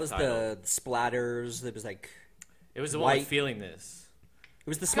No, that was self-titled. the splatters. It was like It was the one with white- Feeling This. it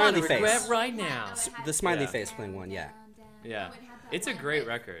was the smiley Gotta regret face. right now. The smiley Yeah. face playing one. Yeah, Yeah. Oh, it had that It's a one great with-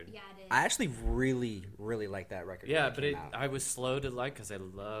 record. Yeah, it is. I actually really, really like that record. Yeah, when but came out. I was slow to like because I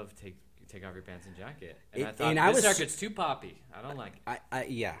love Take Off Your Pants and Jacket. And It- I thought, and I this was- record's too poppy. I don't like it.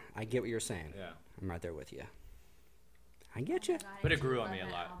 Yeah, I get what you're saying. Yeah. I'm right there with you. I get you. God, I But it do grew on love me a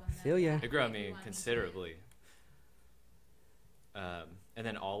that lot. album, though. Feel ya. It grew on Really me wanted to. considerably. And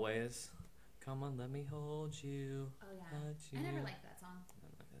then Always. Come on, let me hold you. Oh yeah. Let I never you- liked that song.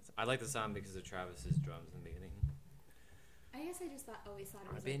 I like the song because of Travis's drums in the beginning. I guess I just always thought it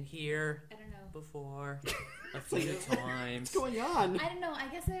was I've been like, here I don't know. before a few times. What's going on? I don't know. I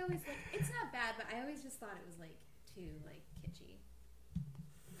guess I always like it's not bad, but I always just thought it was like too like kitschy,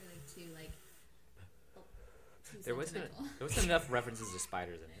 or like too like too There wasn't sentimental. enough references to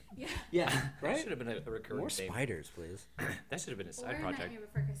spiders in it. Yeah. Yeah, That right. should have been a recurring More theme. spiders, please. That should have been a Or side project. Nightmare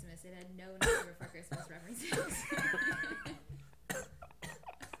Before Christmas. It had no Nightmare Before Christmas references.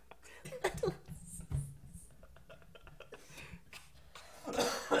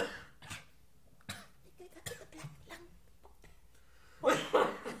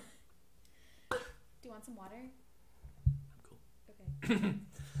 Do you want some water? I'm cool. Okay.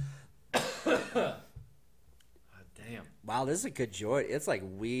 Ah, damn. Wow, this is a good joint. It's like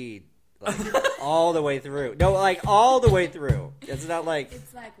weed, like all the way through. No, like all the way through. It's not like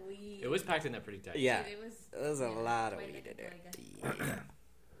It's like weed. It was packed in there pretty tight. yeah. It was. There's a lot of quite weed in there. like a-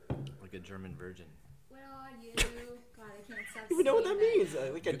 Like a German virgin. What are you? God, I can't stop. You even know what that saying means?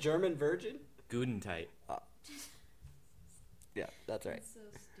 Like a German virgin? Gudentight. Yeah, that's right. That's so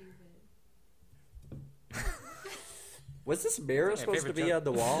stupid. Was this mirror my supposed to favorite be joke. on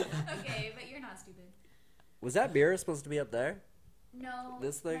the wall? Okay, but you're not stupid. Was that mirror supposed to be up there? No.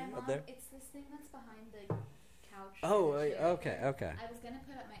 This thing my up mom, there? It's this thing that's behind the couch. Oh, for the chair. okay, okay. I was gonna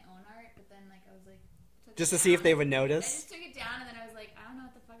put up my own art, but then like I was like. took Just it to see if down. they would I notice. just took it down and then I was like, I don't know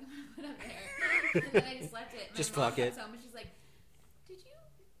what the fuck I'm gonna put up there. And then I just left it. My Just mom fuck it. comes home and she's like, were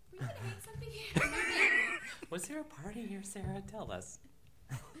you gonna make something here? Was there a party here, Sarah? Tell us.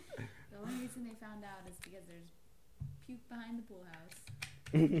 The only reason they found out is because there's puke behind the pool house.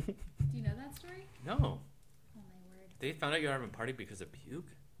 Do you know that story? No. Oh my word. They found out you were having a party because of puke?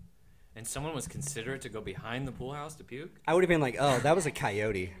 And someone was considerate to go behind the pool house to puke? I would have been like, oh, that was a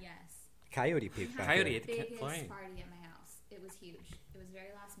coyote. Yes. Coyote puke back Coyote there. at the Biggest flame. party at my house. It was huge. It was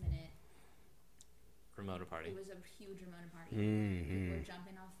very last minute. Ramona party. It was a huge Ramona party. Mm-hmm. People were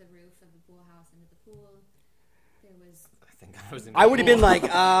jumping off the roof of the pool house into the pool. There was I think I was in I would have the been pool.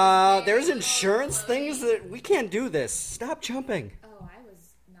 like, there's insurance things that we can't do this. Stop jumping. oh, I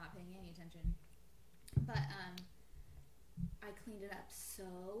was not paying any attention. But I cleaned it up so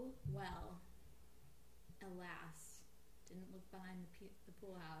well. Alas, didn't look behind the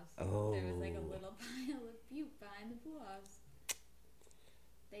pool house. There was like a Oh. little pile of puke behind the pool house.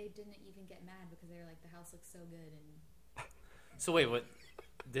 They didn't even get mad because they were like, the house looks so good and So wait, what?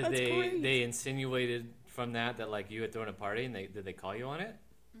 Did That's great. they insinuated from that like you had thrown a party and did they call you on it?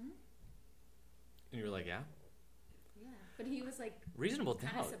 Mhm. And you were like, yeah, yeah. But he was like kind reasonable of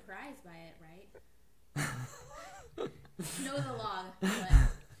doubt. surprised by it, right? Know the law,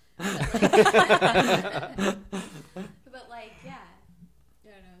 but like, yeah. I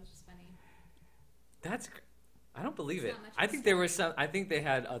don't know. It was just funny. That's I don't believe It's it. not much I of a think there were story. some. I think they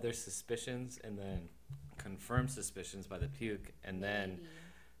had other suspicions and then confirmed suspicions by the puke and then Maybe,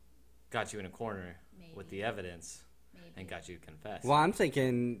 got you in a corner with the Maybe. evidence maybe. and got you to confess. Well, I'm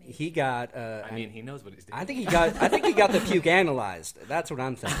thinking he got. I mean, he knows what he's doing. I think he got the puke analyzed. That's what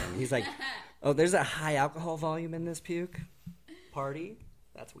I'm thinking. He's like, oh, there's a high alcohol volume in this puke party.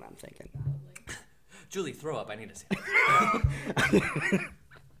 That's what I'm thinking. Probably. Julie, throw up. I need to see.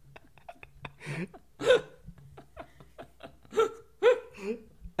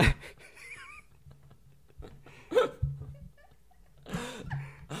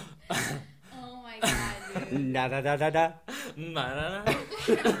 Da da da da da.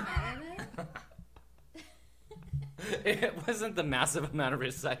 It wasn't the massive amount of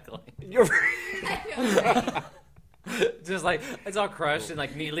recycling. You're Just like it's all crushed and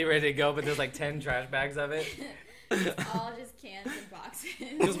like neatly ready to go, but there's like 10 trash bags of it. It's all just cans and boxes.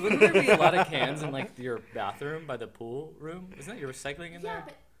 Because wouldn't there be a lot of cans in like your bathroom by the pool room? Isn't that your recycling in there?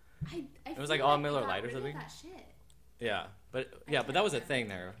 But I It was feel like all we Miller got Lite or rid of something? That shit. Yeah, but that was a thing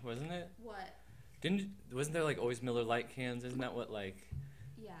there, wasn't it? What? Wasn't there like always Miller Lite cans? Isn't that what like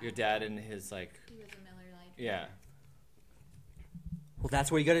Yeah. your dad and his like He was a Miller Lite. yeah? Well,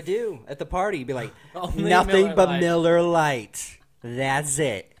 that's what you got to do at the party. Be like, Only nothing Miller but Lite. Miller Lite. That's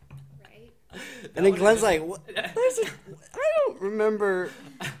it. Right? And then Glenn's like, what? I don't remember.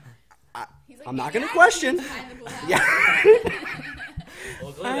 He's like, I'm not "Yeah, gonna question." behind the pool house." Yeah.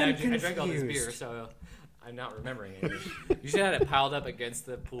 Well, clearly I drank all this confused. beer, so I'm not remembering it. You should have had it piled up against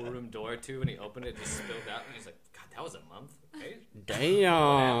the pool room door too. When he opened it, it just spilled out, and he's like, "God, that was a month." Okay?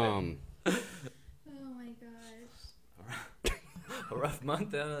 Damn. Oh my gosh. A rough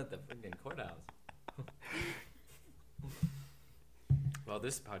month down at the freaking courthouse. Well,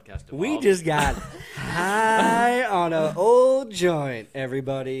 this podcast evolved. We just got high on an old joint,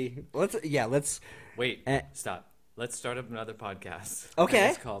 everybody. Let's. Wait, Eh. stop. Let's start up another podcast. Okay. And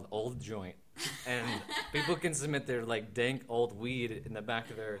it's called Old Joint. And people can submit their like dank old weed in the back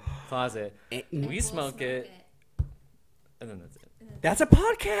of their closet. We We'll smoke it, and then that's it. That's a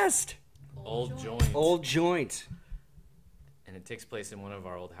podcast. Old Joint. Old joint. And it takes place in one of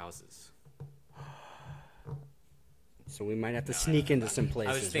our old houses. So we might have to sneak into some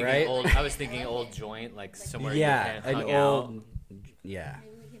places, right? I was thinking old joint, like somewhere Yeah, you an hung old. Yeah,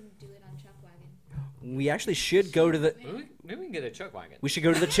 Maybe we can do it on Chuck Wagon. we actually should go to the. out. Maybe we can get a truck wagon. We should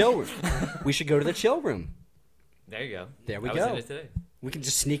go to the chill room. We should go to the chill room. There you go. There we I go. was in it today. We can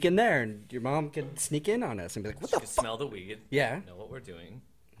just sneak in there, and your mom can sneak in on us and be like, "What She the can fuck?" smell the weed. Yeah, Know what we're doing.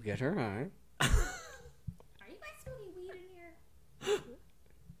 get her high. Are you guys smoking weed in here?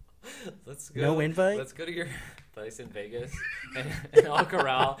 Let's go. No invite? Let's go to your place in Vegas and I'll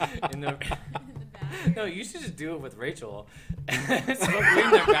corral in the. In the bathroom? No, you should just do it with Rachel. Smoke weed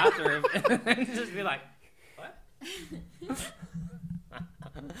in their bathroom and just be like, "What?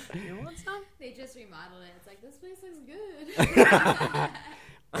 You want some?" They just remodeled it. It's like, this place looks good.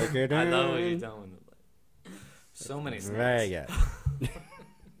 Look at I love her. what you're doing. So many snacks. Very good.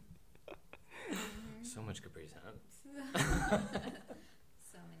 So much Capri Sun.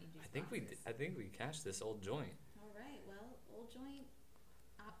 So many juice I think we cashed this old joint. All right. Well, Old Joint,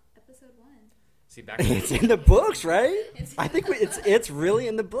 episode 1. See, back It's in the books, right? It's- I think it's really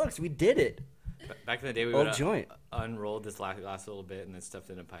in the books. We did it. back in the day, we Old would joint. unrolled this last little bit and then stuffed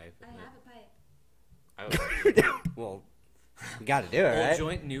it in a pipe. I have a pipe. I was, Well, we got to do it, old right?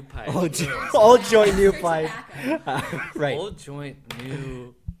 joint, new pipe. Old joint, new For pipe. tobacco. Right. Old joint,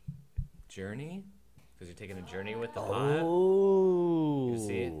 new journey. Because you're taking a journey with the pot. Oh. You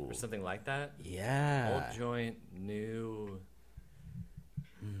see it? Or something like that. Yeah. Old joint, new.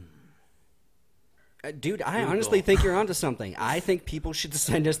 Dude, I Google. honestly think you're onto something. I think people should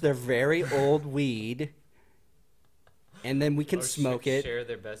send us their very old weed, and then we can Or smoke it. Share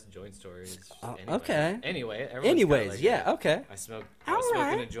their best joint stories. Oh, Anyway. okay. Anyway, everyone's Anyways, got, like, yeah, okay. I was All smoking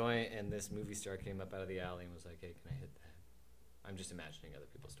right. a joint, and this movie star came up out of the alley and was like, "Hey, can I hit that?" I'm just imagining other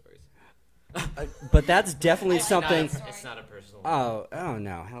people's stories. But that's definitely I like something. that. It's not a personal. Oh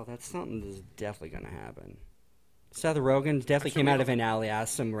no, hell, that's something that's definitely gonna happen. Seth Rogen definitely Actually, came we out of don't- an alley,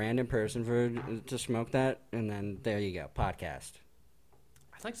 asked some random person to smoke that, and then there you go, podcast.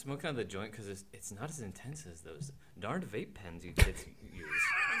 I like smoking on the joint because it's not as intense as those darned vape pens you kids use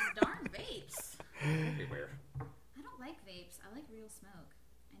Those darn vapes. everywhere. I don't like vapes. I like real smoke.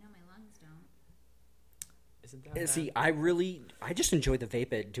 I know my lungs don't. Isn't that And bad? see, I just enjoy the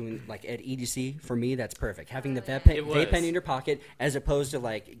vape at doing like at EDC. For me, that's perfect. Having the Oh, yeah. vape It pen was. in your pocket, as opposed to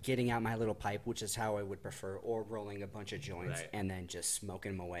like getting out my little pipe, which is how I would prefer, or rolling a bunch of joints Right. and then just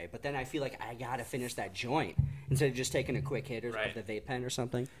smoking them away. But then I feel like I gotta finish that joint instead of just taking a quick hit Right. of the vape pen or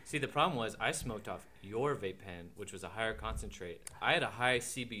something. See, the problem was I smoked off your vape pen, which was a higher concentrate. I had a high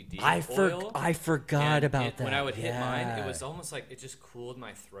CBD I oil. forgot and about that. When I would hit mine, it Yeah. was almost like it just cooled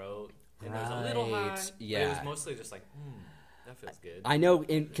my throat. And it was a little high. Right, But it yeah. was mostly just like, that feels good. I know,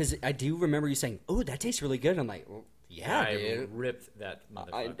 because I do remember you saying, "Oh, that tastes really good." I'm like, well, "Yeah, I dude." ripped that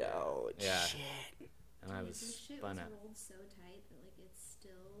motherfucker. I know. Yeah. Shit. And I Dude, was this shit spun was out. rolled so tight that like it's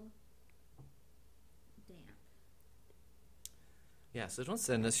still damp. Yeah, so don't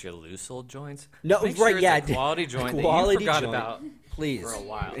send us your loose old joints. No, Make right? Sure it's yeah, a quality joint that quality you forgot joint. about Please. for a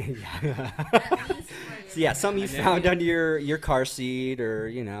while. At least for So yeah, something you I know. found under your car seat or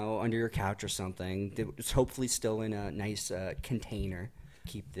under your couch or something. It's hopefully still in a nice container.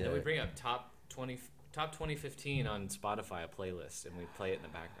 Keep Then we the. bring up top 2015 on Spotify, a playlist, and we play it in the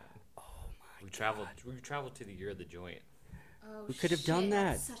background. Oh my! We traveled to the year of the joint, Oh, We could have done shit,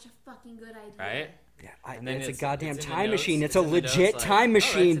 that. That's such a fucking good idea. right? Yeah, And then it's a goddamn it's in the time notes- machine. It's a in the notes, legit like, time "All right,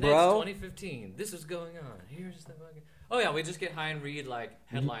 machine, today's bro. 2015. This is going on. Here's the fucking. Oh yeah, we just get high and read like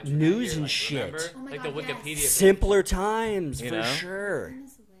headlines. from News that year, and like, shit. Remember? Oh my like God, the yes. Wikipedia. page. Simpler times You for know? sure.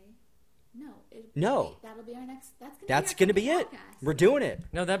 Honestly, no. No. That'll be our next. That's gonna gonna be it. podcast. We're doing it.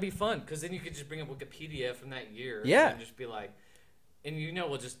 No, that'd be fun because then you could just bring up Wikipedia from that year. Yeah. And just be like, and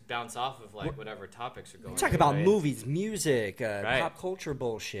we'll just bounce off of like whatever topics are going. Talk on, about right? movies, music, Right. pop culture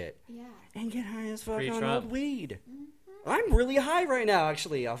bullshit, Yeah. and get high as fuck on Pre-Trump. old weed. I'm really high right now,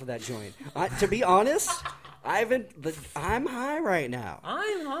 actually, off of that joint. To be honest, I'm high right now.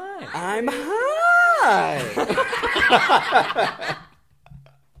 I'm high. I'm high.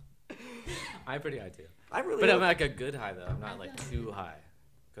 I'm pretty high too. I really. But I'm like a good high though. I'm not like too high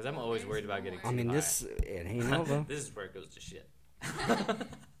because I'm always worried about getting too I mean, high. it ain't over. This is where it goes to shit.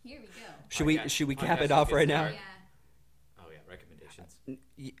 Here we go. Should we cap Podcast it off right gets now? hard. Yeah. Oh yeah, recommendations.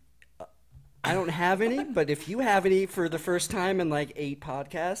 I don't have any, but if you have any for the first time in like 8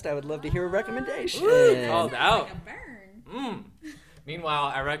 podcasts, I would love to hear a recommendation. Called out. Like a burn. Meanwhile,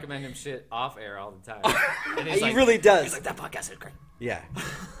 I recommend him shit off air all the time. And he's He like, really does. He's like, that podcast is great. Yeah.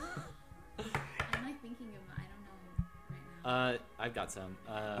 What am I thinking of? I don't know right now. I've got some.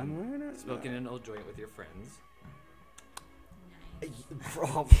 I'm Smoking an old joint with your friends. Nice.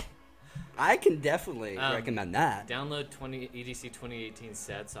 Bro, I can definitely recommend that. Download EDC 2018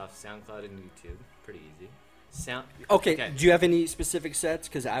 sets off SoundCloud and YouTube. Pretty easy. Okay, do you have any specific sets?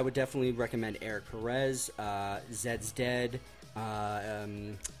 Because I would definitely recommend Eric Perez, Zed's Dead,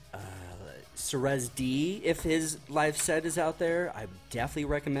 Cerez D, if his live set is out there. I definitely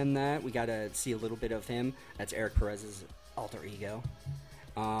recommend that. We got to see a little bit of him. That's Eric Perez's alter ego.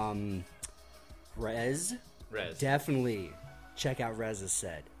 Rez, definitely check out Rez's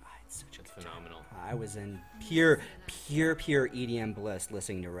set. It's such a It's phenomenal. I was in pure EDM bliss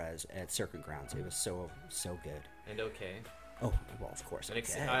listening to Rez at Circuit Grounds. It was so good. And okay. Oh, well, of course. And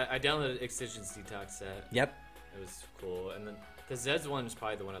Okay. I downloaded Excision's Detox set. Yep. It was cool. And then the Zed's one is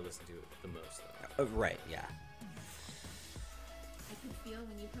probably the one I listen to the most. Though. Right, yeah. I could feel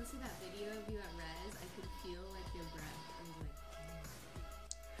when you posted that video of you at Res, I could feel like your breath. I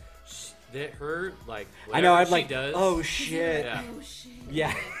was like, Her like. I know, I'm she like, does, oh shit. Yeah. oh shit.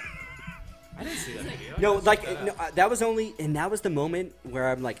 Yeah. I didn't see that video. No, I gotta like, check that no, out. that was only, and that was the moment where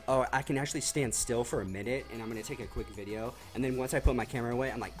I'm like, oh, I can actually stand still for a minute, and I'm going to take a quick video, and then once I put my camera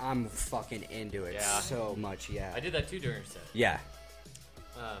away, I'm like, I'm fucking into it Yeah. so much, yeah. I did that too during her set. Yeah.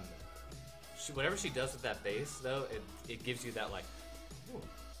 Whatever she does with that bass, though, it gives you that like. Ooh,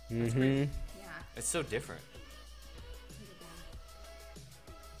 that's Mm-hmm. great. Yeah. It's so different. Look at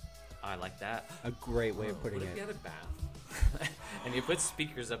that. I like that. A great way of putting What if it. you had a bath? And you put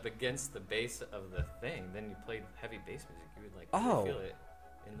speakers up against the base of the thing, then you played heavy bass music. You would like Oh. feel it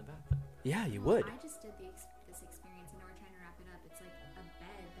in the bathtub. Yeah, you Well, would. I just did this experience, and now we're trying to wrap it up. It's like a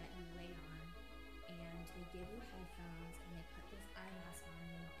bed that you lay on, and they give you headphones, and they put this eye mask on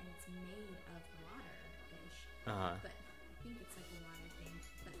you, and it's made of water-ish. Uh-huh. But I think it's like a water thing.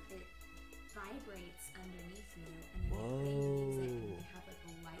 But it vibrates underneath you, and then they use it, and they have like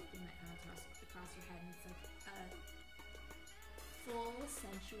a light thing that kind of across your head, and it's like a full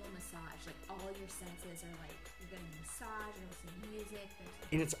sensual massage. Like all your senses are like you're getting a massage, you're listening to music. There's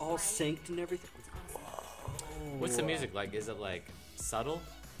like And it's all light. synced and everything. It's all synced. What's the music like? Is it like subtle,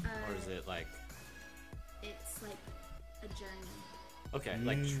 or is it like It's like a journey. okay,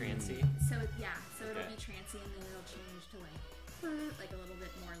 like trancey? So yeah, so it'll Okay. be trancey, and then it'll change to like a little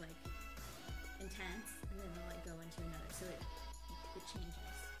bit more like intense, and then it'll like go into another. So it changes,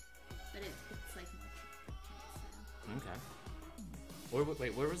 but it's like more trance style. Okay. Where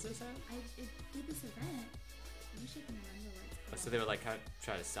was this at? I did this event. I wish I can remember what it's called. So they were like kind of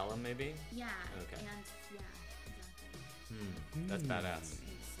try to sell them, maybe. Yeah. Okay. And yeah, exactly. That's badass.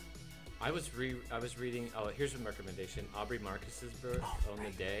 It was so good. I was reading. Oh, here's a recommendation. Aubrey Marcus's book, Own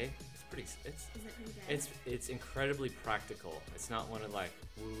the Day. It's pretty. Is it pretty good? It's incredibly practical. It's not one of like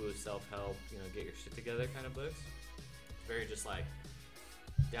woo-woo self-help, get your shit together kind of books. It's very just like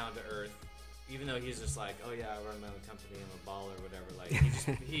down to earth. Even though he's just like, oh yeah, I run my own company, I'm a baller, whatever. Like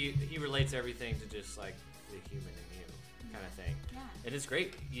he relates everything to just like the human in you kind of thing. Yeah. And it's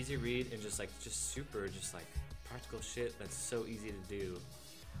great, easy read, and just super, just like practical shit that's so easy to do.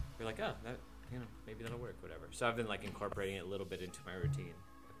 You're like, oh, that maybe that'll work, whatever. So I've been like incorporating it a little bit into my routine.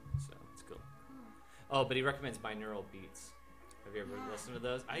 So it's cool. Oh, but he recommends binaural beats. Have you ever listened to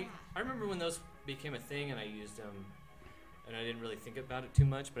those? I remember when those became a thing and I used them, and I didn't really think about it too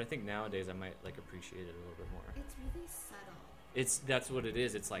much. But I think nowadays I might like appreciate it a little bit more. It's really subtle. That's what it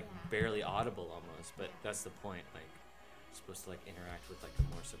is. It's like barely audible almost, but that's the point. Like, you're supposed to like interact with like a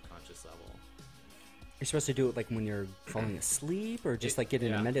more subconscious level. You're supposed to do it like when you're falling asleep, or just like get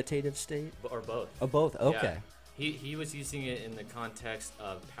in a meditative state, Or both. Oh, both. Okay. Yeah. He was using it in the context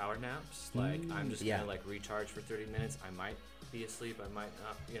of power naps. Like, I'm just gonna like recharge for 30 minutes. I might be asleep. I might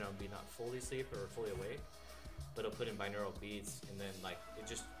not, be not fully asleep or fully awake. But I'll put in binaural beats, and then like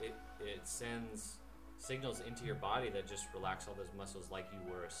it sends signals into your body that just relax all those muscles like you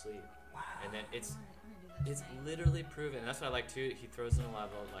were asleep. Wow. And then it's literally proven. And that's what I like too. He throws in a lot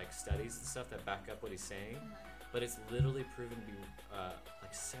of like studies and stuff that back up what he's saying. But it's literally proven to be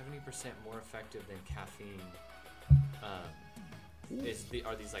like 70% more effective than caffeine.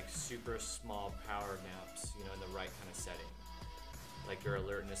 Are these like super small power naps, in the right kind of setting. Like your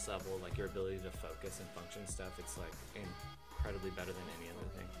alertness level, like your ability to focus and function stuff, it's like incredibly better than any other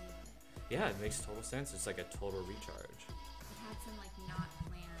thing. Yeah, it makes total sense. It's like a total recharge. I've had some like not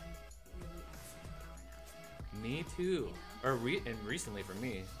planned, really excellent power naps in my life. Me too. And recently for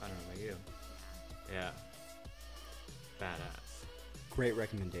me, I don't know about you. Yeah. Badass. Great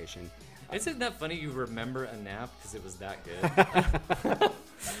recommendation. Isn't that funny? You remember a nap because it was that good.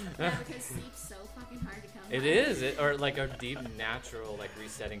 Yeah, because sleep's so fucking hard to come by. It is, or like a deep, natural, like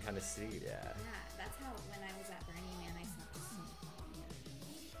resetting kind of sleep. Yeah. Yeah, that's how when I was at Burning Man, I slept just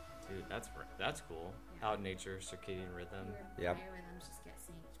Dude, that's cool. Yeah. Out in nature, circadian rhythm. Your biorhythms just get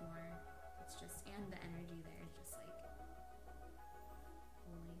synced more. It's just, and the energy there is just like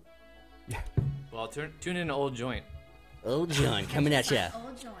holy. Well, tune in to Old Joint. Old John coming at ya.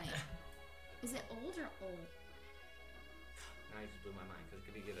 Old joint. Is it old or old? I just blew my mind because it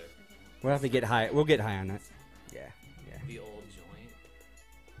could be either. Okay. We'll have to get high. We'll get high on that. Yeah. The Old Joint.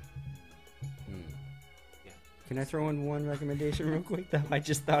 Yeah. Can I throw in one recommendation real quick? Though I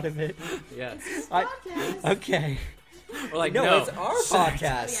just thought of it. Yeah. Okay. Or like No, no, it's our podcast. Oh,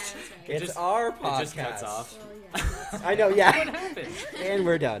 yeah, that's right. It's our podcast. It just cuts off. Well, yeah, that's I know. Yeah. What happened? And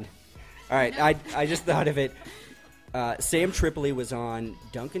we're done. All right. I just thought of it. Sam Tripoli was on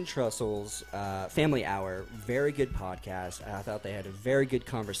Duncan Trussell's Family Hour. Very good podcast. I thought they had a very good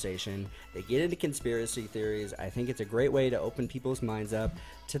conversation. They get into conspiracy theories. I think it's a great way to open people's minds up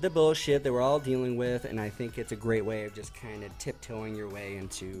to the bullshit that we're all dealing with, and I think it's a great way of just kind of tiptoeing your way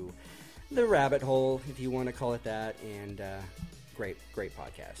into the rabbit hole, if you want to call it that, and great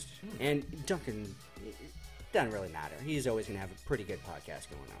podcast. And Duncan, it doesn't really matter. He's always going to have a pretty good podcast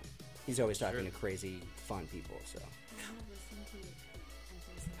going on. He's always talking to crazy, fun people, so...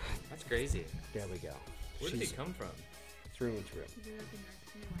 That's crazy. There we go. Where did he come from? Through and through. He grew up in North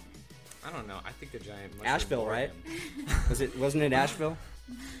Carolina. I don't know. I think the giant. Asheville, right? Wasn't it Asheville?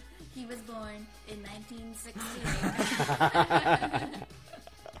 He was born in 1968.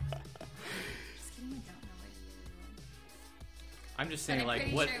 Just kidding, I don't know where he was born. I'm just But saying, I'm like,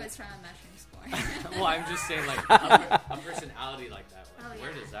 pretty what? sure it was from a mushroom spore. Well, I'm just saying, like, a personality like that. Like, Oh,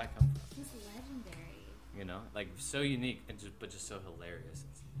 where yeah. does that come from? He's legendary. Like so unique and just so hilarious.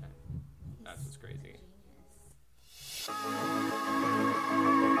 That's what's crazy.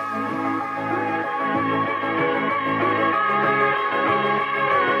 Genius.